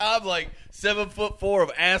fucked. I'm like 7'4"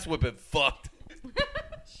 of ass whipping fucked.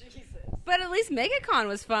 But at least MegaCon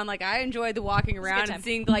was fun. Like, I enjoyed the walking around and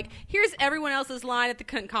seeing, like, here's everyone else's line at the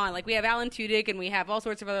con. Like, we have Alan Tudyk, and we have all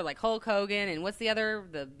sorts of other, like, Hulk Hogan, and what's the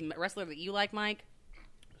wrestler that you like, Mike?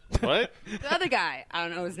 What? The other guy. I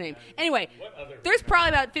don't know his name. Anyway, there's probably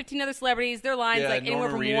about 15 other celebrities. Their lines, like, anywhere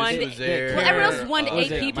from Norman 1 Reedus to... was there. Well, everyone else is 1 to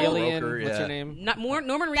 8 people. Jillian, Broker, what's yeah. your name?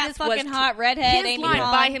 Norman Reedus That fucking was hot redhead, his Amy line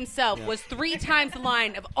Pond. by himself was 3 times the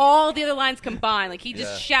line of all the other lines combined. Like, he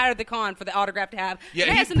just shattered the con for the autograph to have. Yeah, Can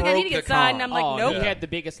I he have something I need to broke get the signed? con. And I'm like, nope. He had the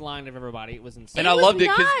biggest line of everybody. It was insane. And It I was loved it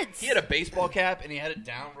because nuts. he had a baseball cap and he had it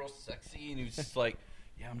down real sexy and he was just like,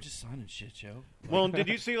 yeah, I'm just signing shit, Joe. Well, did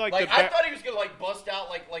you see, like, Like the... I thought he was gonna like bust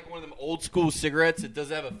out like one of them old school cigarettes that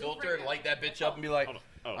doesn't have a filter and light that bitch up and be like,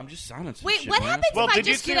 Oh. I'm just signing some Wait, shit. what man. happens Well, if I did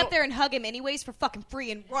you just see get up what- there and hug him anyways for fucking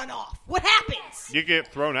free and run off? What happens? You get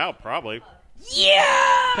thrown out, probably.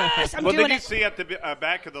 Yes! I'm Well, doing did you it. see at the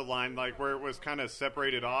back of the line, like, where it was kind of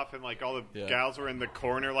separated off and, like, all the Yeah. gals were in the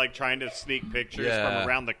corner, like, trying to sneak pictures Yeah. from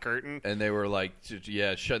around the curtain? And they were like,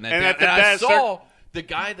 yeah, shutting that And down. at the And I best, saw the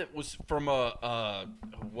guy that was from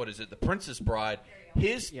what is it, The Princess Bride.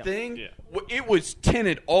 His thing, Yeah. it was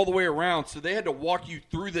tinted all the way around, so they had to walk you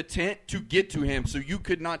through the tent to get to him, so you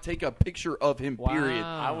could not take a picture of him. Wow. Period,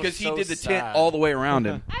 I was because he so did the tent sad. all the way around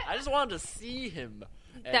him. I just wanted to see him.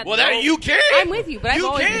 And That- Well, that you can. I'm with you, but I've you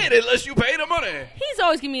always can't unless you pay the money. He's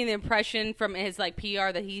always giving me the impression from his like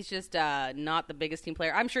PR that he's just not the biggest team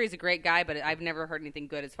player. I'm sure he's a great guy, but I've never heard anything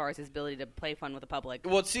good as far as his ability to play fun with the public.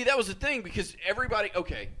 Well, see, that was the thing because everybody.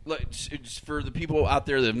 Okay, just for the people out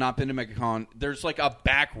there that have not been to MegaCon, there's like a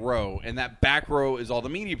back row, and that back row is all the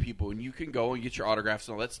media people, and you can go and get your autographs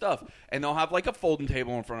and all that stuff. And they'll have like a folding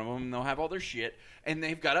table in front of them, and they'll have all their shit, and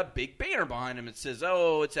they've got a big banner behind them. It says,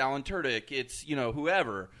 "Oh, it's Alan Tudyk. It's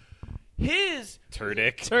whoever." His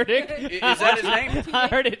Turdick. Tudyk. is that his name? I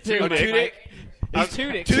heard it too. Oh, Tudyk. It's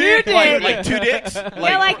Tudyk. Tudyk, like two dicks. Yeah,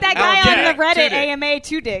 like that guy Alan on the Tudyk. Reddit Tudyk. AMA,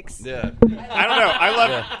 Two Dicks. Yeah. I don't know.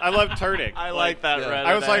 I love Turdick. I like that. yeah. Reddit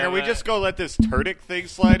I was like, are we AMA. just going to let this Turdick thing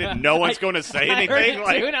slide and no one's going to say I heard anything? it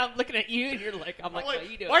Like, too, and I'm looking at you, and you're like, I'm like, like, what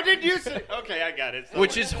are you doing? why didn't you say? Okay, I got it. So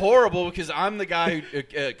Which is horrible because I'm the guy who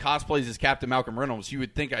cosplays as Captain Malcolm Reynolds. You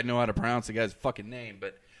would think I know how to pronounce the guy's fucking name,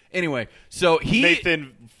 but anyway. So he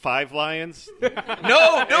Nathan Five Lions.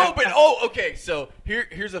 no, but okay. So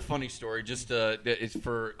here's a funny story. Just it's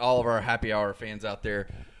for all of our happy hour fans out there.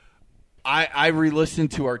 I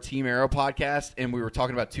re-listened to our Team Arrow podcast, and we were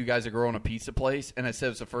talking about two guys that grow in a pizza place, and I said it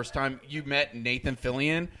was the first time you met Nathan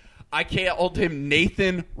Fillion. I called him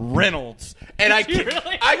Nathan Reynolds, and I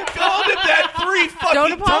called him that 3 fucking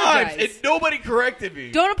Don't apologize. times, and nobody corrected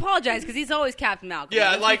me. Don't apologize because he's always Captain Malcolm.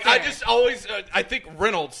 Yeah, Let's like be I fair. just always I think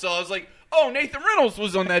Reynolds, so I was like, oh, Nathan Reynolds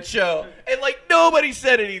was on that show, and like nobody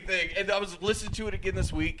said anything, and I was listening to it again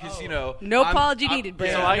this week because No I'm- apology needed,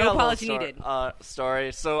 Brandon. So I got No a apology little needed.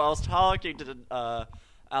 story. So I was talking to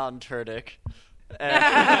Alan Tudyk, and,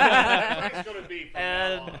 That's going to be from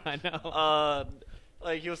and now on. I know.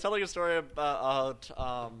 like he was telling a story about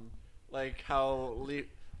like how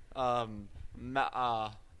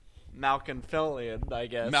Malconfillion, I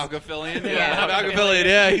guess. Malconfillion? Yeah. Malconfillion,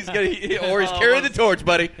 yeah. He's carrying the torch,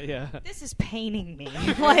 buddy. Yeah. This is paining me.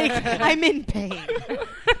 Like, I'm in pain.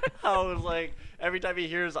 I was like, every time he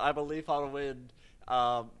hears "I'm a leaf on the wind,"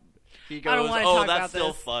 he I don't goes, wanna "Oh, talk that's about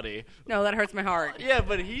still this." funny." No, that hurts my heart. Yeah,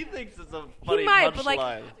 but he thinks it's a funny He might, but like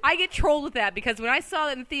punchline. I get trolled with that because when I saw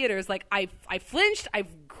it in the theaters, like I flinched, I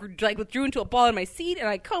like withdrew into a ball in my seat, and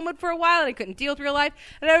I comed for a while, and I couldn't deal with real life.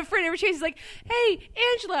 And I have a friend every chase. He's like, "Hey,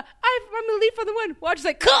 Angela, I'm gonna leave on the wind." Watch, is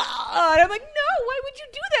like, "Caw!" And I'm like, "No, why would you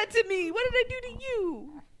do that to me? What did I do to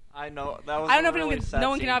you?" I know that was. I don't know a if really sad no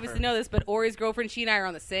one can scene obviously for- know this, but Ori's girlfriend, she and I are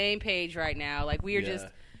on the same page right now. Like we are just,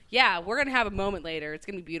 we're gonna have a moment later. It's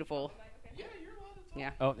gonna be beautiful.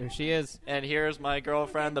 Yeah. Oh, there she is. And here's my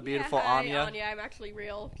girlfriend, the beautiful Hi, Anya, Anya, I'm actually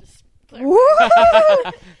real. Just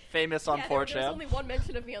famous on yeah, 4chan. there's only one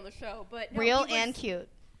mention of me on the show, but no, Real he was, and cute.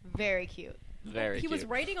 Very cute. Very He was cute.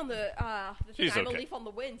 writing on the thing, She's I'm okay. a leaf on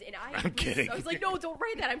the wind, and I'm kidding. I was like, no, don't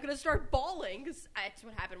write that. I'm gonna start bawling because that's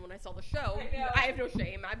what happened when I saw the show. I have no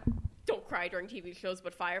shame. I don't cry during TV shows,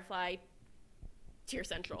 but Firefly, Tear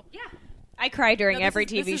Central. Yeah. I cry during No, this every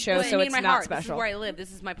is- TV this is show, what I so need it's in my not heart. This is special. where I live.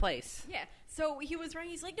 This is my place. Yeah. So he was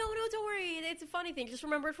writing. He's like, no, don't worry. It's a funny thing. Just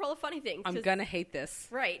remember it for all the funny things. I'm 'cause- gonna hate this.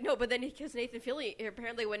 Right. No, but then because Nathan Fillion,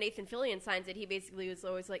 apparently when Nathan Fillion signs it, he basically was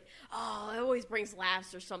always like, oh, it always brings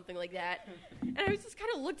laughs or something like that. And I was just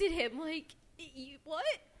kind of looked at him like, what?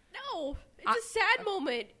 No. It's a sad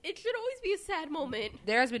moment. It should always be a sad moment.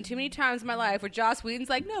 There has been too many times in my life where Joss Whedon's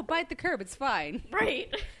like, no, bite the curb. It's fine.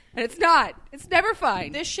 Right. And it's not. It's never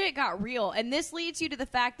fine. This shit got real, and this leads you to the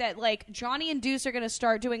fact that like Johnny and Deuce are going to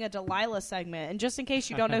start doing a Delilah segment. And just in case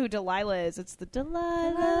you don't know who Delilah is, it's the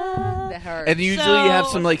Delilah. That hurts. And usually you have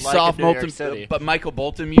some like Like soft in New York Bolton, City. but Michael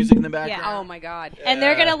Bolton music in the background. Oh my god. And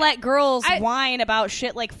they're gonna let girls I- whine about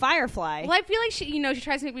shit like Firefly. Well, I feel like she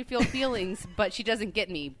tries to make me feel feelings, but she doesn't get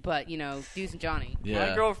me. But Deuce and Johnny.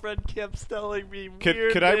 My girlfriend kept telling me Could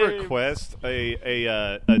weird I names. request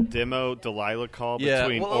a demo Delilah call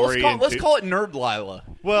between well, Ori and let's Deuce? call it Nerd Lila.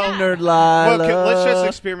 Well, Nerd well, Lila. let's just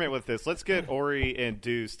experiment with this. Let's get Ori and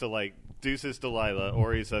Deuce to like Deuce's Delilah.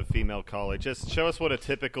 Ori's a female caller. Just show us what a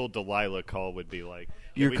typical Delilah call would be like.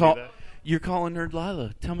 Can we do that? You're calling Nerd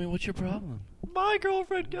Lila. Tell me what's your problem. My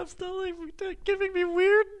girlfriend kept giving me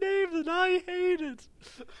weird names, and I hate it.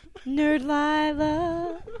 Nerd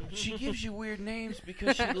Lila. She gives you weird names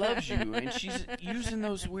because she loves you, and she's using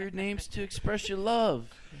those weird names to express your love.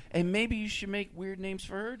 And maybe you should make weird names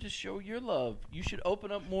for her to show your love. You should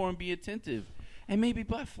open up more and be attentive. And maybe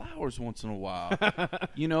buy flowers once in a while.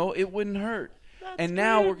 It wouldn't hurt. And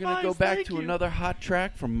now we're going to go back to another hot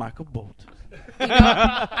track from Michael Bolton.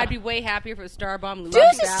 I'd be way happier for a Starbomb.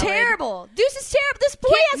 Deuce is terrible. Deuce is terrible. This boy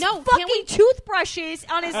has can't fucking we- toothbrushes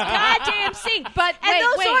on his goddamn sink. But and wait,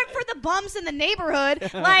 those wait. aren't for the bums in the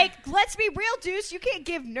neighborhood. Like, let's be real, Deuce. You can't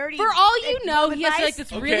give nerdy. For all you know, he has advice. like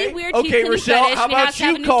this really weird teeth Okay, cleaning Rochelle, fetish, how and he has about to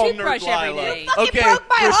have you a new call toothbrush Nerd every Lila? day. Fucking broke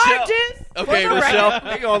my heart, Deuce. Okay, For the Rochelle, record.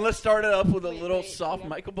 hang on. Let's start it up with a little soft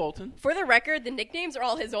Michael Bolton. For the record, the nicknames are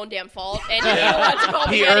all his own damn fault, and he wants to call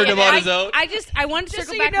me He any earned of them on it. his own. I wanted to Just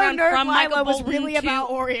so circle you back know, around Nerd from Lila Michael was Bolton really to, about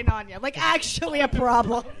Ori and Anya. Like, actually a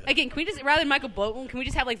problem. Again, can we just, rather than Michael Bolton, can we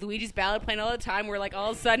just have like Luigi's Ballad playing all the time where like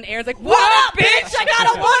all of a sudden Aaron's like, what up, bitch? I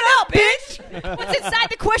got a what up, bitch? What's inside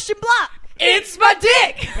the question block? It's my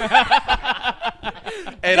dick!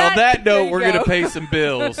 And on that there note, you we're going go. to pay some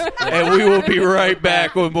bills. And we will be right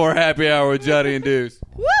back with more Happy Hour with Johnny and Deuce.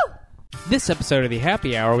 Woo! This episode of the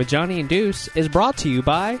Happy Hour with Johnny and Deuce is brought to you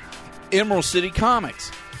by Emerald City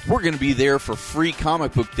Comics. We're going to be there for Free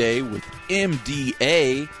Comic Book Day with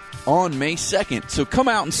MDA on May 2nd. So come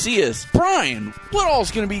out and see us. Brian, what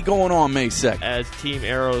all's going to be going on May 2nd? As Team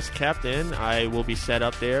Arrow's captain, I will be set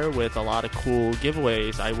up there with a lot of cool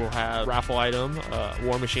giveaways. I will have raffle item,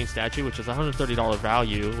 War Machine statue, which is $130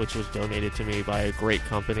 value, which was donated to me by a great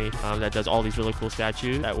company that does all these really cool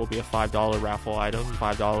statues. That will be a $5 raffle item,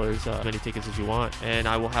 $5, as many tickets as you want. And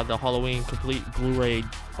I will have the Halloween complete Blu-ray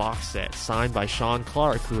box set signed by Sean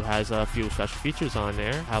Clark, who has a few special features on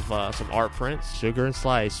there. Have some art prints. Sugar and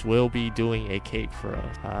Slice will be doing a cake for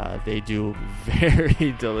us. They do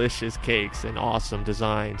very delicious cakes and awesome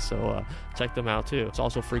designs, so check them out too. It's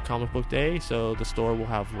also Free Comic Book Day, so the store will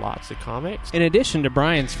have lots of comics. In addition to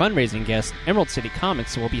Brian's fundraising guests, Emerald City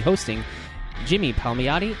Comics will be hosting Jimmy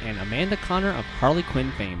Palmiotti and Amanda Connor of Harley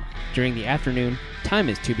Quinn fame. During the afternoon, time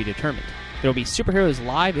is to be determined. There will be superheroes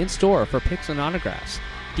live in store for pics and autographs.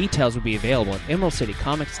 Details will be available at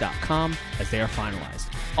emeraldcitycomics.com as they are finalized.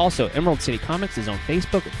 Also, Emerald City Comics is on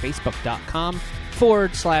Facebook at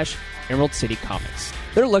facebook.com/Emerald City Comics.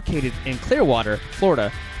 They're located in Clearwater,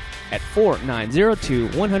 Florida, at 4902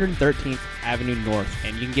 113th Avenue North,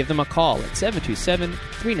 and you can give them a call at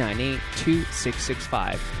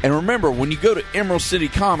 727-398-2665. And remember, when you go to Emerald City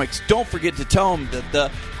Comics, don't forget to tell them that the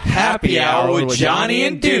Happy Hour with Johnny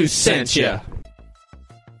and Deuce sent you.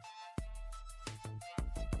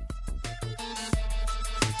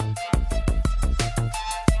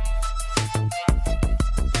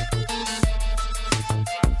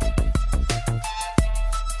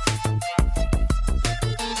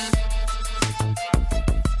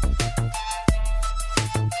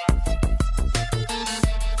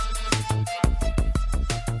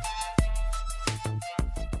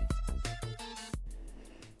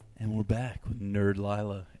 And we're back with Nerd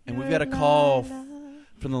Lila. And we've got a call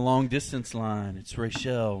from the long distance line. It's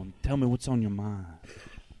Rachel. Tell me what's on your mind.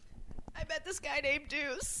 I met this guy named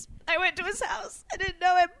Deuce. I went to his house. I didn't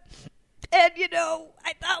know him. And,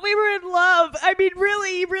 I thought we were in love. I mean,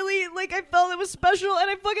 really, I felt it was special. And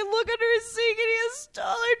I fucking look under his sink and he has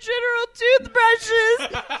Dollar General toothbrushes.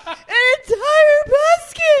 An entire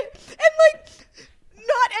basket. And,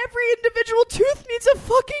 not every individual tooth needs a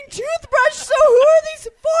fucking toothbrush. So who are these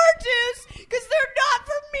for, Deuce? Because they're not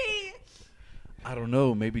for me. I don't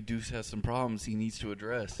know. Maybe Deuce has some problems he needs to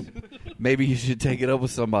address. Maybe you should take it up with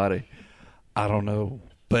somebody. I don't know.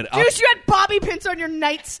 But Deuce, you had bobby pins on your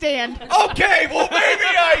nightstand. Okay, well, maybe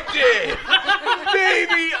I did.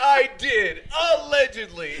 Maybe I did.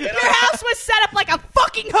 Allegedly. And Your house was set up like a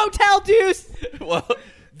fucking hotel, Deuce. Well,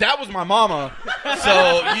 that was my mama,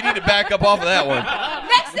 so you need to back up off of that one.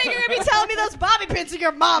 Next thing you're going to be telling me those bobby pins are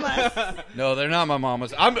your mama's. No, they're not my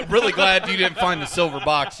mama's. I'm really glad you didn't find the silver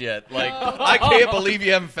box yet. I can't believe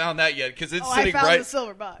you haven't found that yet, because it's sitting I found right... the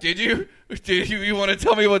silver box. Did you? You want to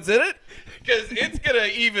tell me what's in it? Because it's going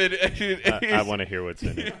to even... I want to hear what's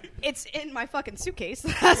in it. It's in my fucking suitcase.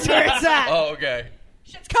 That's where it's at. Oh, okay.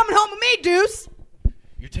 Shit's coming home with me, Deuce.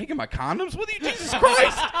 You're taking my condoms with you? Jesus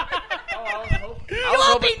Christ! You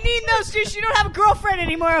won't be needing those, Deuce. You don't have a girlfriend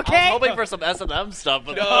anymore, okay? I was hoping for some S&M stuff.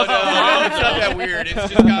 But No, it's not that weird. It's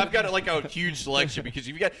just I've got a huge selection because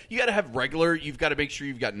you got to have regular. You've got to make sure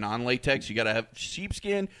you've got non-latex. You got to have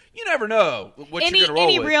sheepskin. You never know what you're going to roll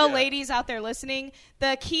with. Any real ladies out there listening,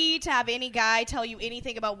 the key to have any guy tell you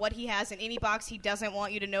anything about what he has in any box he doesn't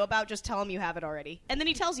want you to know about, just tell him you have it already. And then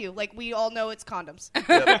he tells you, we all know it's condoms.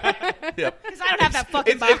 Yep. Because I don't have that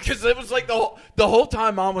fucking box. Because it was the whole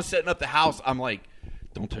time Mom was setting up the house, I'm like,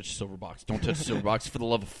 don't touch the silver box. Don't touch the silver box. For the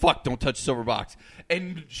love of fuck, don't touch the silver box.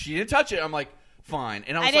 And she didn't touch it. I'm like, fine.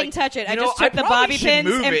 And I didn't touch it. I just I took the probably bobby should pins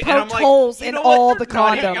move and it. poked I'm like, holes in all what? the They're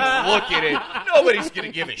not even condoms. gonna look at it. Nobody's going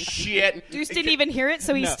to give a shit. Deuce didn't even hear it,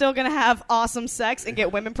 so he's still going to have awesome sex and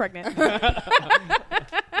get women pregnant. And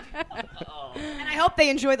I hope they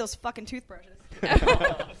enjoy those fucking toothbrushes.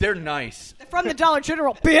 They're nice. They're from the Dollar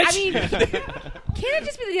General, bitch. I mean, can't it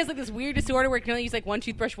just be that he has this weird disorder where he can only use one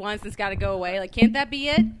toothbrush once and it's got to go away? Can't that be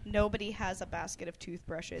it? Nobody has a basket of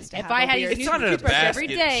toothbrushes. If I had to use It's not in a toothbrush basket. every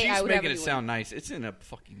day, She's I would making have it a new sound nice. It's in a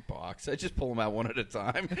fucking box. I just pull them out one at a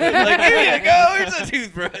time. Here you go. Here's a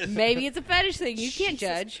toothbrush. Maybe it's a fetish thing. You can't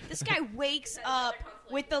judge. This guy wakes up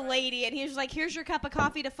with the lady, and he's like, "Here's your cup of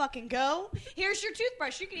coffee to fucking go. Here's your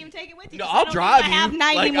toothbrush. You can even take it with you." No, 'cause I'll I don't drive think you. I have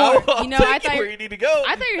 90 like, more. I'll You know, take I you thought where you- you need to go.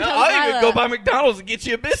 I thought you were telling I'll even Lila. go by McDonald's and get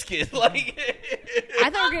you a biscuit. I thought we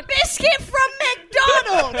were gonna. Biscuit from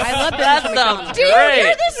McDonald's. I love That that sounds Do you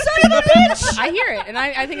hear this son of a bitch? I hear it, and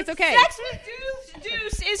I think it's okay. Sex with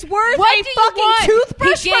Deuce is worth What a do you fucking want?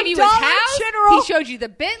 toothbrush He gave from you Dollar his house. General. He showed you the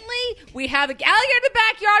Bentley. We have the alligator in the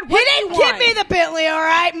backyard. He What do didn't you give want? me the Bentley, all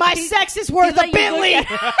right? My sex is worth let a you Bentley,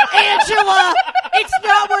 look Angela. It's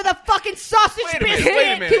not worth a fucking sausage Wait a minute. biscuit.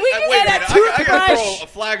 Wait a minute. Can we Wait a just minute. get a I gotta toothbrush? throw a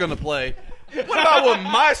flag on the play. What about what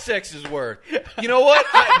my sex is worth? You know what?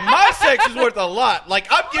 My sex is worth a lot.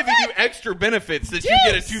 I'm giving you extra benefits that you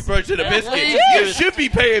get a toothbrush and a biscuit. You should be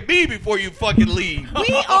paying me before you fucking leave.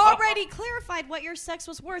 We already clarified what your sex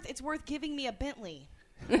was worth. It's worth giving me a Bentley.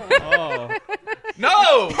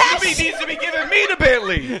 No! Jimmy needs to be giving me the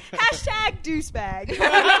Bentley. Hashtag douchebag.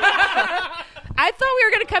 I thought we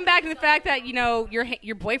were going to come back to the fact that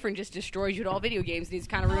your boyfriend just destroyed you at all video games and he's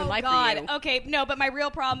kind of ruined life for you. Okay, no, but my real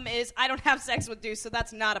problem is I don't have sex with Deuce, so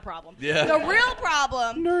that's not a problem. Yeah. The real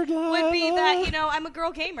problem would be that, I'm a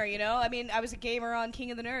girl gamer, I mean, I was a gamer on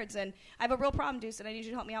King of the Nerds, and I have a real problem, Deuce, and I need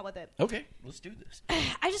you to help me out with it. Okay, let's do this.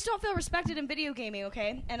 I just don't feel respected in video gaming,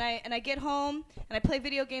 okay? And I get home, and I play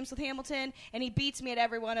video games with Hamilton, and he beats me at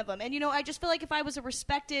every one of them. And, I just feel like if I was a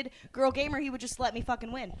respected girl gamer, he would just let me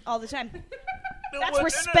fucking win all the time. That's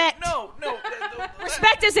respect. No.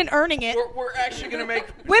 Respect isn't earning it. We're actually going to make...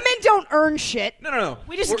 Women don't earn shit. No.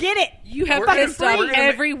 We just get it. You have We're pissed gonna- off we're gonna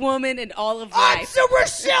every woman in all of I'm life. so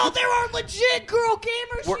Rochelle. There are legit girl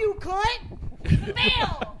gamers, you cunt.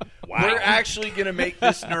 Fail. We're actually going to make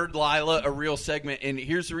this Nerd Lila a real segment, and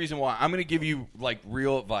here's the reason why. I'm going to give you, like,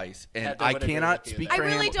 real advice, and Heather I would agree cannot with you speak there. for I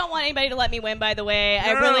really Hamilton. don't want anybody to let me win, by the way.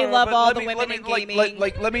 I No, really love but all let the me- women let in me- gaming.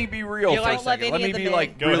 let me be real You for a don't love second. Let any me of the be, men.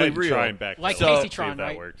 like, Go really ahead and real. try and back Like this up. So- See if Casey-tron, that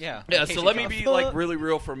right? works. Yeah. Yeah, Like so let me Casey-tron. be, like, really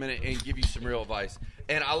real for a minute and give you some real advice.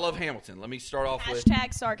 And I love Hamilton. Let me start off with...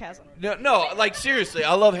 Hashtag sarcasm. No, like, seriously,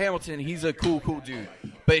 I love Hamilton. He's a cool dude.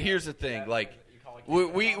 But here's the thing, like,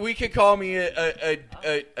 we could call me a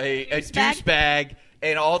douchebag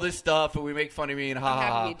and all this stuff, and we make fun of me and ha ha.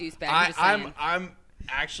 happy to be a douchebag, I'm just saying. I'm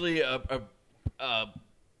actually a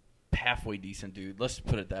halfway decent dude. Let's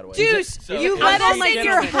put it that way. Deuce, So- you so- let us like in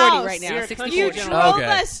your 40 house. right now, 64 You gentlemen. drove Okay.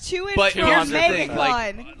 us to and But from here's the thing,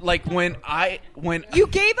 MegaCon. like when You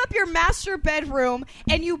gave up your master bedroom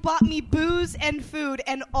and you bought me booze and food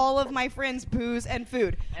and all of my friends' booze and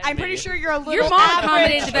food. I'm pretty sure you're a little Your mom average.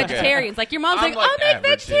 accommodated the vegetarians. Like, your mom's I'm like, like I'll make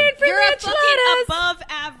average, vegetarian for You're a enchiladas. fucking above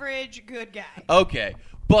average good guy. Okay.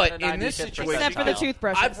 But The in this 95th situation, Except for the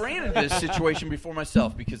toothbrushes. I've ran into this situation before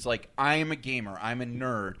myself because, like, I am a gamer. I'm a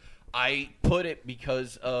nerd. I put it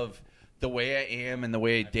because of the way I am and the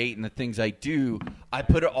way I date and the things I do. I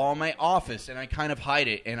put it all in my office, and I kind of hide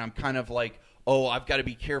it. And I'm kind of like, oh, I've got to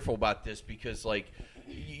be careful about this because, like,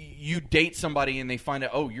 you date somebody and they find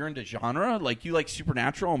out, oh, you're into genre? Like, you like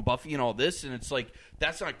Supernatural and Buffy and all this? And it's like,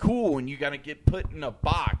 that's not cool, and you got to get put in a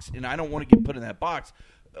box. And I don't want to get put in that box.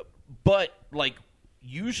 But, like,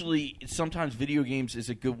 usually, sometimes video games is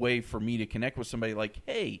a good way for me to connect with somebody like,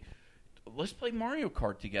 hey, let's play Mario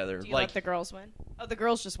Kart together. Do you like, let the girls win? Oh, the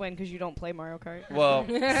girls just win because you don't play Mario Kart. well,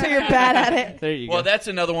 So you're bad at it. There you well, go. that's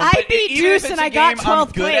another one. I But beat even if Deuce it's and a I got game I'm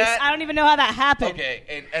 12th good place. at- I don't even know how that happened.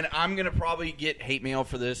 Okay, and I'm going to probably get hate mail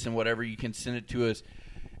for this and whatever. You can send it to us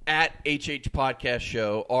at HH Podcast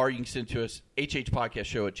Show, or you can send it to us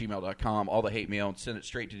hhpodcastshow@gmail.com, all the hate mail, and send it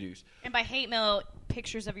straight to Deuce. And by hate mail,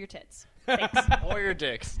 pictures of your tits. Or your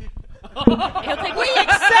dicks. He'll take We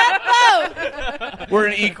accept both. We're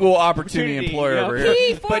an equal opportunity employer yeah. over here.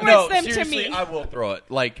 He But no, forwards them to seriously, me. I will throw it.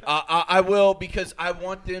 Like, I will, because I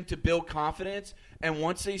want them to build confidence. And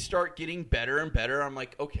once they start getting better and better, I'm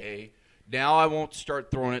like, okay, now I won't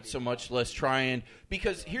start throwing it so much. Let's try and,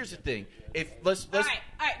 because here's the thing. If let's All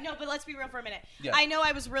right. No, but let's be real for a minute. Yeah. I know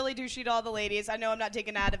I was really douchey to all the ladies. I know I'm not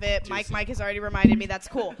taking out of it. Mike has already reminded me that's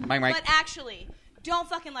cool. Mike. But actually, don't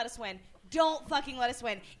fucking let us win. Don't fucking let us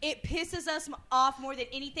win. It pisses us off more than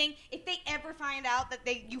anything. If they ever find out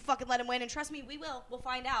that you fucking let them win, and trust me, we will. We'll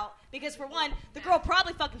find out. Because for one, the girl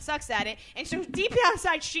probably fucking sucks at it, and so deep down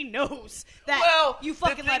inside she knows that you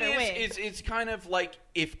fucking let her win. It's kind of like,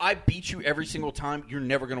 if I beat you every single time, you're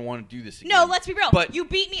never going to want to do this again. No, let's be real. But you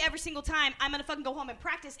beat me every single time. I'm gonna fucking go home and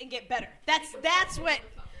practice and get better. That's what.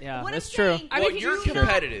 Yeah, what that's I'm true. saying, well, you're do not-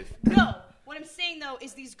 competitive. No, what I'm saying though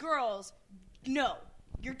is these girls. No,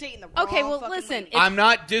 you're dating the wrong. Okay, well, fucking listen. lady. If- I'm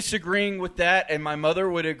not disagreeing with that, and my mother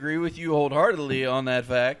would agree with you wholeheartedly on that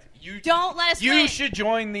fact. You Don't let us You win. should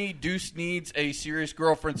join the Deuce Needs a Serious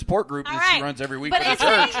Girlfriend support group All that right. she runs every week But for the the thing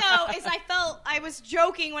church. though is I was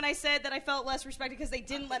joking when I said that I felt less respected because they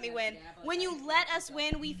didn't let me win. When you let us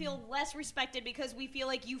win, we feel less respected because we feel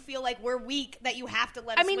like you feel like we're weak, that you have to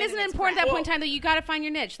let us I mean, win. isn't and it it's important at crap. that point in time that you got to find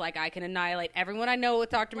your niche? Like, I can annihilate everyone I know with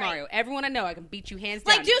Dr. Right. Mario. Everyone I know, I can beat you hands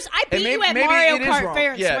down. Like, Deuce, I And beat you at maybe Mario it is Kart wrong.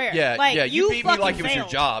 fair and yeah, square. Yeah, like, yeah. You beat me fucking like it was your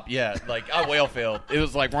failed. job. Yeah, like I whale failed. It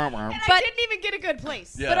was like, wah, wah. And I But- didn't even get a good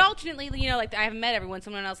place. Yeah. But alternately, you know, like, I haven't met everyone.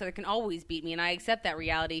 Someone else that can always beat me, and I accept that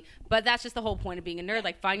reality. But that's just the whole point of being a nerd.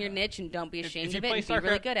 Like, find your niche and don't be ashamed you of it play and be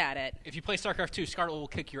really StarCraft- good at it. If you play StarCraft 2, Scarlet will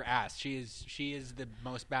kick your ass. She is the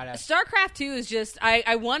most badass. StarCraft 2 is just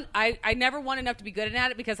I never won enough to be good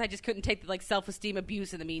at it because I just couldn't take the like self-esteem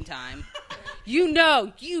abuse in the meantime. you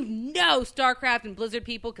know StarCraft and Blizzard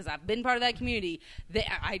people because I've been part of that community.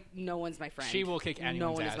 No one's my friend. She will kick No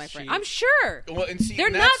anyone's one is ass. my friend. She- I'm sure. Well, and see, They're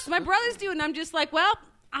and that's- nuts. My brothers do, and I'm just like, well,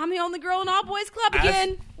 I'm the only girl in all boys club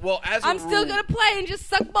again. As a I'm still rule- gonna play and just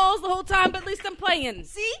suck balls the whole time, but at least I'm playing.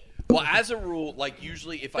 See? Well, as a rule, like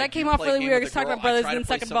usually if I That do came off play really a game weird, with just a talking girl, about brothers I try and to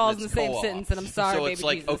play sucking something balls in that's the same co-op. sentence, and I'm sorry, so baby it's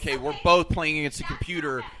like, Jesus. okay, we're both playing against a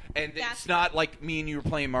computer, and it's not like me and you were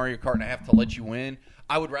playing Mario Kart and I have to let you win.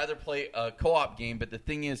 I would rather play a co-op game, but the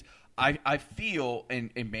thing is, I feel, and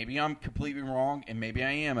maybe I'm completely wrong, and maybe I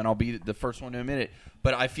am, and I'll be the first one to admit it,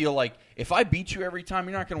 but I feel like if I beat you every time,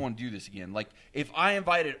 you're not going to want to do this again. Like, if I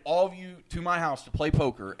invited all of you to my house to play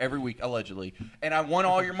poker every week, allegedly, and I won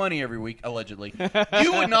all your money every week, allegedly,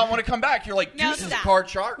 you would not want to come back. You're like, No, Deuce is a stop. card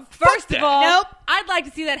shark. First of all, Nope. I'd like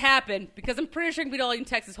to see that happen because I'm pretty sure I can beat all you in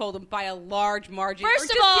Texas Hold'em by a large margin. First or of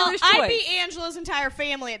just all, dealer's I choice. beat Angela's entire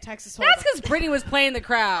family at Texas Hold'em. That's because Brittany was playing the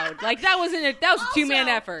crowd. Like that was a two-man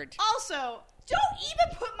Also- effort. Also, don't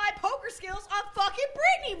even put my poker skills on fucking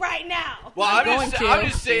Brittany right now. Well, I'm I'm going just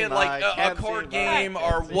to. saying, See like, my- a can't card see game my-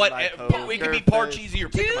 or can't see what. my We can be poker Parcheesi or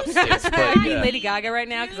pick 'em up Deuce- sticks, but I mean yeah. Lady Gaga right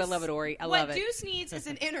now because I Deuce- love it, Ori. I love What it. Deuce needs is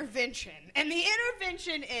an intervention, and the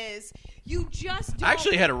intervention is you just don't. I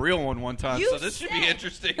actually had a real one time, You so this should be said-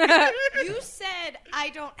 interesting. You said I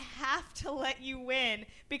don't have to let you win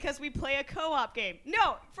because we play a co-op game.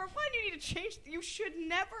 No, for one, you need to change. You should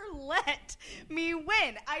never let me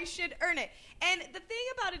win. I should earn it. And the thing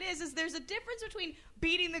about it is there's a difference between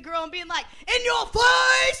beating the girl and being like, in your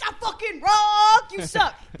face, I fucking rock, you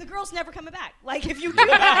suck. The girl's never coming back. Like, if you do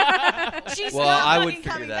that, she's Well, not I would fucking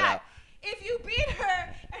figure coming that back. out. If you beat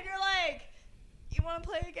her and you're like, you want to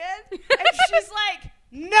play again? And she's like,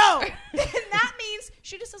 no. Then that means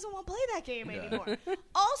she just doesn't want to play that game anymore.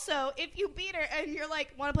 Also, if you beat her and you're like,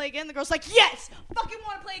 want to play again? The girl's like, yes, fucking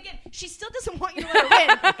want to play again. She still doesn't want you to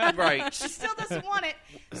let her win. Right. She still doesn't want it.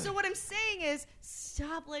 So what I'm saying is,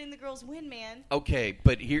 stop letting the girls win, man. Okay,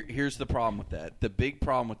 but here's the problem with that. The big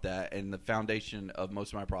problem with that, and the foundation of most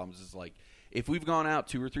of my problems is, like, if we've gone out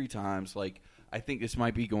 2 or 3 times, like, I think this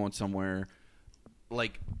might be going somewhere.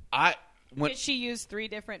 Like, Did she use 3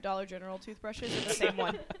 different Dollar General toothbrushes or the same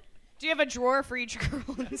one? Do you have a drawer for each girl?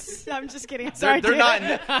 I'm just kidding. I'm sorry. They're not.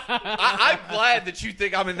 I'm glad that you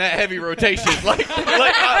think I'm in that heavy rotation.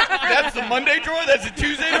 That's the Monday drawer. That's the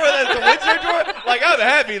Tuesday drawer. That's the Wednesday drawer. Like, I'm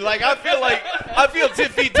happy. Like, I feel 10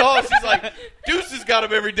 feet tall. She's like, Deuce has got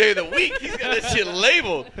him every day of the week. He's got that shit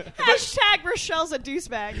labeled. Hashtag Rochelle's a deuce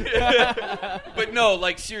bag. But no,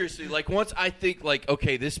 like, seriously, like, once I think, like,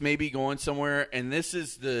 okay, this may be going somewhere, and this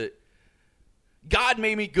is the. God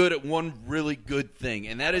made me good at one really good thing,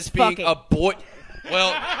 and that is being Fucking. a boy.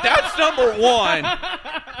 Well, that's number one.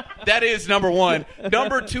 That is number one.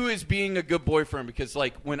 Number 2 is being a good boyfriend, because,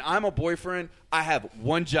 like, when I'm a boyfriend, I have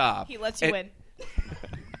one job. He lets you win.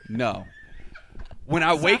 No. When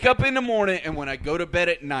I wake up in the morning and when I go to bed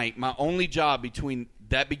at night, my only job between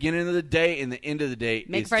that beginning of the day and the end of the day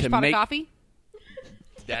Make is fresh to pot make of coffee.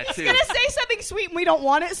 That's it. Gonna say something sweet and we don't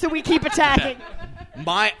want it, so we keep attacking.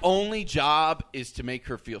 My only job is to make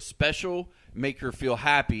her feel special, make her feel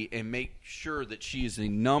happy, and make sure that she is the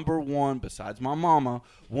number one, besides my mama,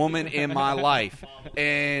 woman in my life.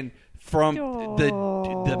 And from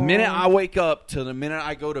the minute I wake up to the minute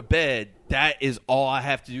I go to bed, that is all I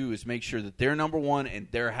have to do is make sure that they're number one and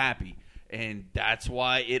they're happy. And that's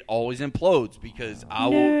why it always implodes, because I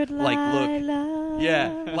will, like, look, yeah,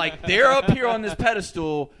 like, they're up here on this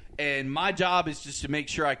pedestal, and my job is just to make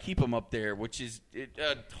sure I keep them up there, which is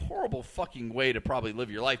a horrible fucking way to probably live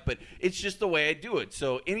your life, but it's just the way I do it.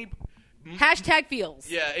 So Hashtag feels.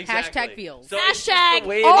 Yeah, exactly. Hashtag feels. So it's just the Hashtag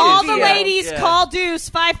way it all is. the Yeah. ladies Yeah. call Deuce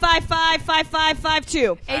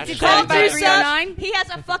 555-5552. Hashtag Call Deuce 5309. up. He has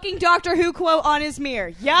a fucking Doctor Who quote on his mirror.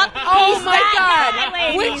 Yup. Oh He's my that god!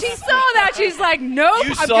 guy, When ladies. she saw that, she's like, "Nope, You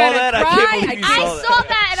I'm saw gonna that? I cry." can't believe you I saw saw that.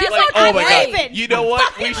 that, and She's I was like, like, Oh my I'm god! leaving. You know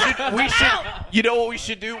what? Fucking We should. You know what we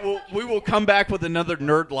should do? We will come back with another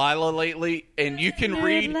Nerd Lila lately, and you can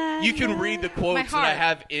read the quotes that I heart.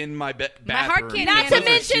 have in my bathroom. My heart can't Not Those to are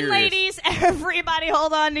mention, ladies, everybody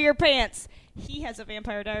hold on to your pants. He has a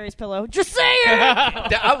Vampire Diaries pillow. Just saying.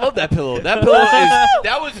 I love that pillow. That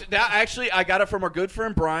pillow is actually I got it from our good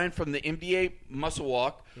friend Brian from the MDA Muscle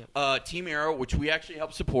Walk Team Arrow, which we actually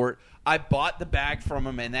help support. I bought the bag from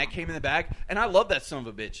him, and that came in the bag, and I love that son of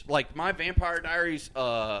a bitch. Like, my Vampire Diaries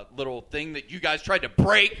little thing that you guys tried to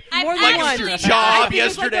break, More than like one. it was your I job think it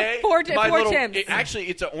was like yesterday. a four My little- Tims. actually,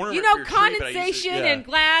 it's an ornament. You know, for your tree, but I use it- condensation yeah. and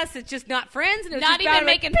glass. It's just not friends, and it's Not just even about,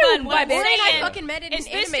 making like, fun. boom, What I'm bye, bitch. saying I fucking met it is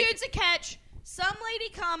in this anime. dude's a catch. Some lady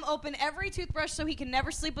come open every toothbrush so he can never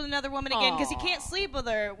sleep with another woman again because he can't sleep with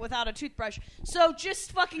her without a toothbrush. So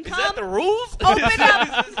just fucking Is come. that the rules? Open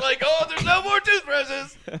up. It's like, oh, there's no more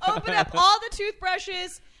toothbrushes. Open up all the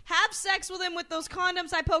toothbrushes. Have sex with him with those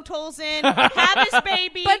condoms I poked holes in. Have his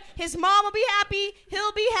baby. But- his mom will be happy.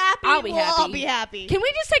 He'll be happy. I'll be we'll happy. all be happy. Can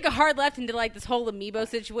we just take a hard left into like this whole amiibo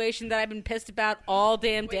situation that I've been pissed about all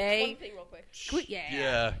damn day? One thing real quick.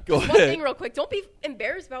 Yeah, go One ahead. thing real quick. Don't be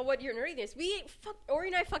embarrassed about what your nerdiness is. Ori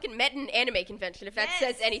and I fucking met in an anime convention, if that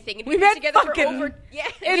says anything. And We were met together for fucking over... Yeah.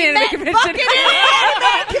 in we an met anime convention. fucking in an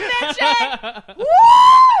anime convention! Woo!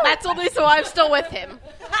 That's only so I'm still with him.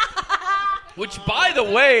 Which, by the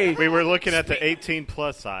way, We were looking at the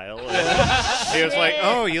 18+ aisle. And he was like,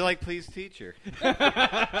 "Oh, you like Please Teacher?"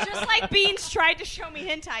 Just like Beans tried to show me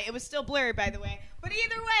hentai. It was still blurry, by the way. But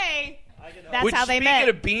either way, that's which how they speaking met.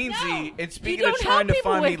 of Beansy and speaking of don't trying help to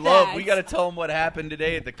find people me with love, that. we got to tell them what happened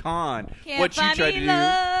today at the con. Can't what you find tried me to do.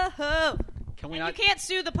 love. Can we And not? you can't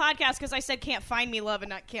sue the podcast because I said can't find me love and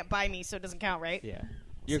not can't buy me, so it doesn't count, right? Yeah.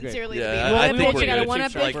 You're good. Sincerely, Yeah, to I Beans. think we we're got a good.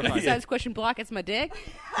 one-up Like, it besides question block. It's my dick.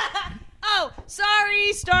 Oh,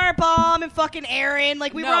 sorry, Star Bomb and fucking Aaron.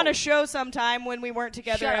 Like, we were No. on a show sometime when we weren't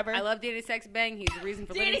together Shut up. ever. I love Danny Sex Bang. He's the reason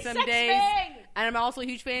for Danny living some Sex days. Bang! And I'm also a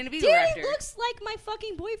huge fan of Eagle Danny Raptor. looks like my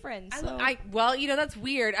fucking boyfriend. So. Well, you know, that's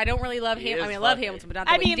weird. I don't really love He him. is I mean, I love funny. Hamilton, but not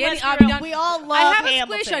I that way. mean, Danny let's be real, Avedon. we all love I have a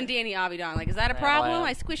Hamilton. squish on Danny Avedon. Like, is that a problem?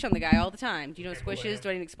 I squish on the guy all the time. Do you know what squish is? Do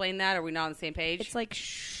I need to explain that? Are we not on the same page? It's like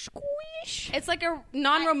squish. It's like a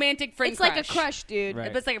non-romantic friend It's crush. like a crush, dude. Right.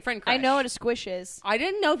 But it's like a friend crush. I know what a squish is. I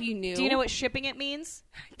didn't know if you knew. Do you know what shipping it means?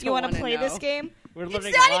 Do you don't want to wanna play this know. game? We're It's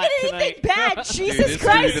learning not a lot even anything tonight. bad. Dude, Jesus this is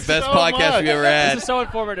Christ. the best So podcast we ever had. This is so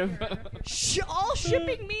informative. All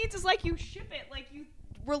shipping means is like you ship it, like you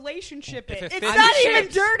relationship it. If it It's fits, not it even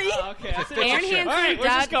ships. dirty. Okay. Aaron Hansen, All right, we're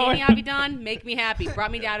just Danny going. Avedon make me happy.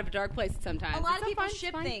 Brought me out of a dark place sometimes. A lot It's of people fine, it's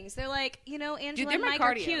ship fine. things. They're like, you know, Angela they're and my Mike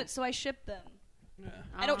are cardio. cute, so I ship them.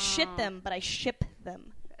 I don't shit them, but I ship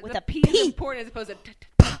them with The a P P. is important as opposed to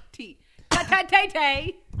T.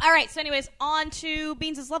 Ta-ta-tay-tay. All right, so anyways, on to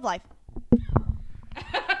Beans' love life.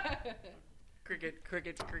 Cricket.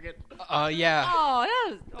 Yeah.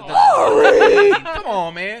 Oh, that was... Come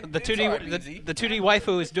on, man. The It's 2D all right, Beansy. the 2D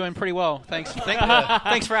waifu is doing pretty well. Thanks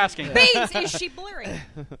for asking. Beans, is she blurry?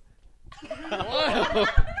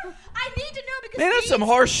 I need to know because Man, that's Beans, some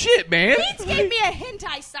harsh shit, man. Beans gave me a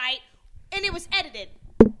hentai site, and it was edited.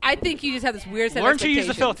 I think you just have this weird set Learn of to use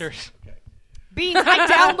the expectations. filters. Beans, I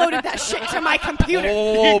downloaded that shit to my computer.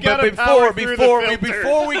 Oh, but gotta before power through the filter.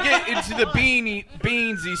 before we get into the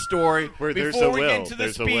Beansy story, Where there's before a we will, get into the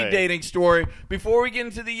there's a speed way. dating story, before we get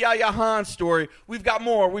into the Yaya Han story, we've got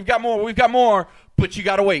more. But you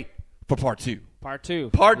gotta wait for part 2. Part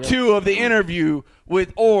 2. Part 2 of the interview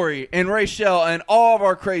with Ori and Rachel and all of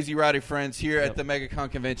our crazy rowdy friends here at the MegaCon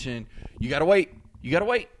convention. You gotta wait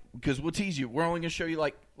because we'll tease you. We're only gonna show you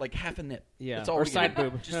like half a nip. Yeah, That's all or we're side gonna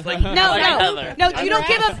do. boob. Just like No, you don't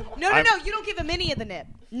give ass. him. No, you don't give him any of the nip.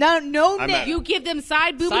 No I'm nip. at- You give them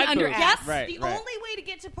side boob Side and under boob. ass. Yes, Right, the right. only way to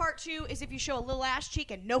get to part 2 is if you show a little ass cheek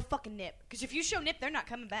and no fucking nip. Because if you show nip, they're not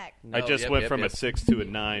coming back. I just went from a 6 to a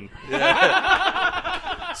 9.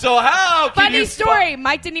 So how can Funny you story.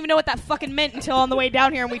 Mike didn't even know what that fucking meant until on the way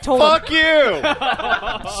down here, and we told him. Fuck you!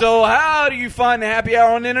 So how do you find the happy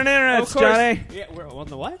hour on the internet, Of course. Johnny? Yeah, we're on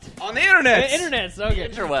the what? On the internet. The internet's okay.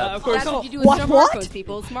 Interwebs. Of course. That's what you do with What? smartphones,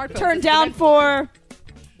 people. Smartphones. Turn It's down the best- for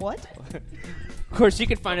what? Of course, you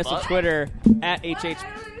can find us on Twitter at HH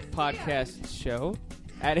Podcast Show.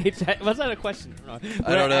 Was that a question? I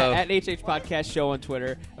don't know. At HH Podcast Show on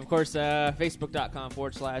Twitter. Of course,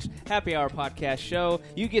 Facebook.com/Happy Hour Podcast Show.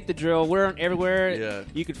 You get the drill. We're on everywhere. Yeah.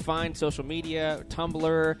 You can find social media,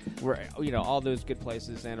 Tumblr, we're, all those good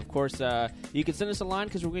places. And of course, you can send us a line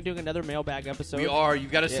because we're going to do another mailbag episode. We are.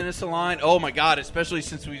 You've got to send Yeah. us a line. Oh my God! Especially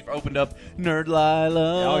since we've opened up Nerd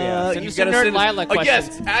Lila. Oh, yeah. Send You've us some gotta Nerd Lila Oh yes,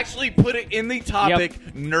 questions. actually put it in the topic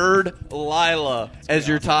Nerd Lila as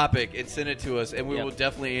your topic and send it to us, and we Yep. will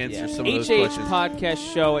definitely answer some of those HH questions.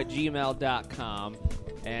 Podcast Show at gmail.com.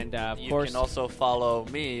 And of You course, can also follow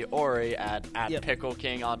me, Ori, at Yep. Pickle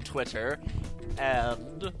King on Twitter.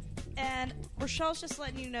 And And Rochelle's just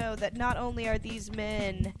letting you know that not only are these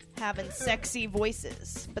men having sexy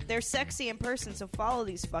voices, but they're sexy in person, so follow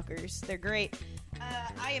these fuckers. They're great.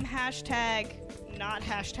 I am not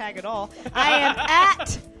hashtag at all. I am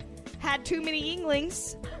at had too many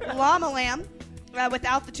Yinglings, Llama Lamb,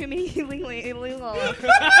 without the too many Yinglings. And we'll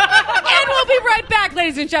be right back,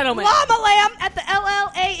 ladies and gentlemen. Llama Lamb at the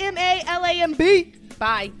LLAMALAMB.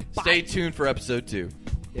 Bye. Stay tuned for episode 2.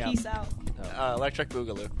 yeah. Peace out, Electric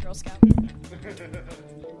Boogaloo. Girl Scout.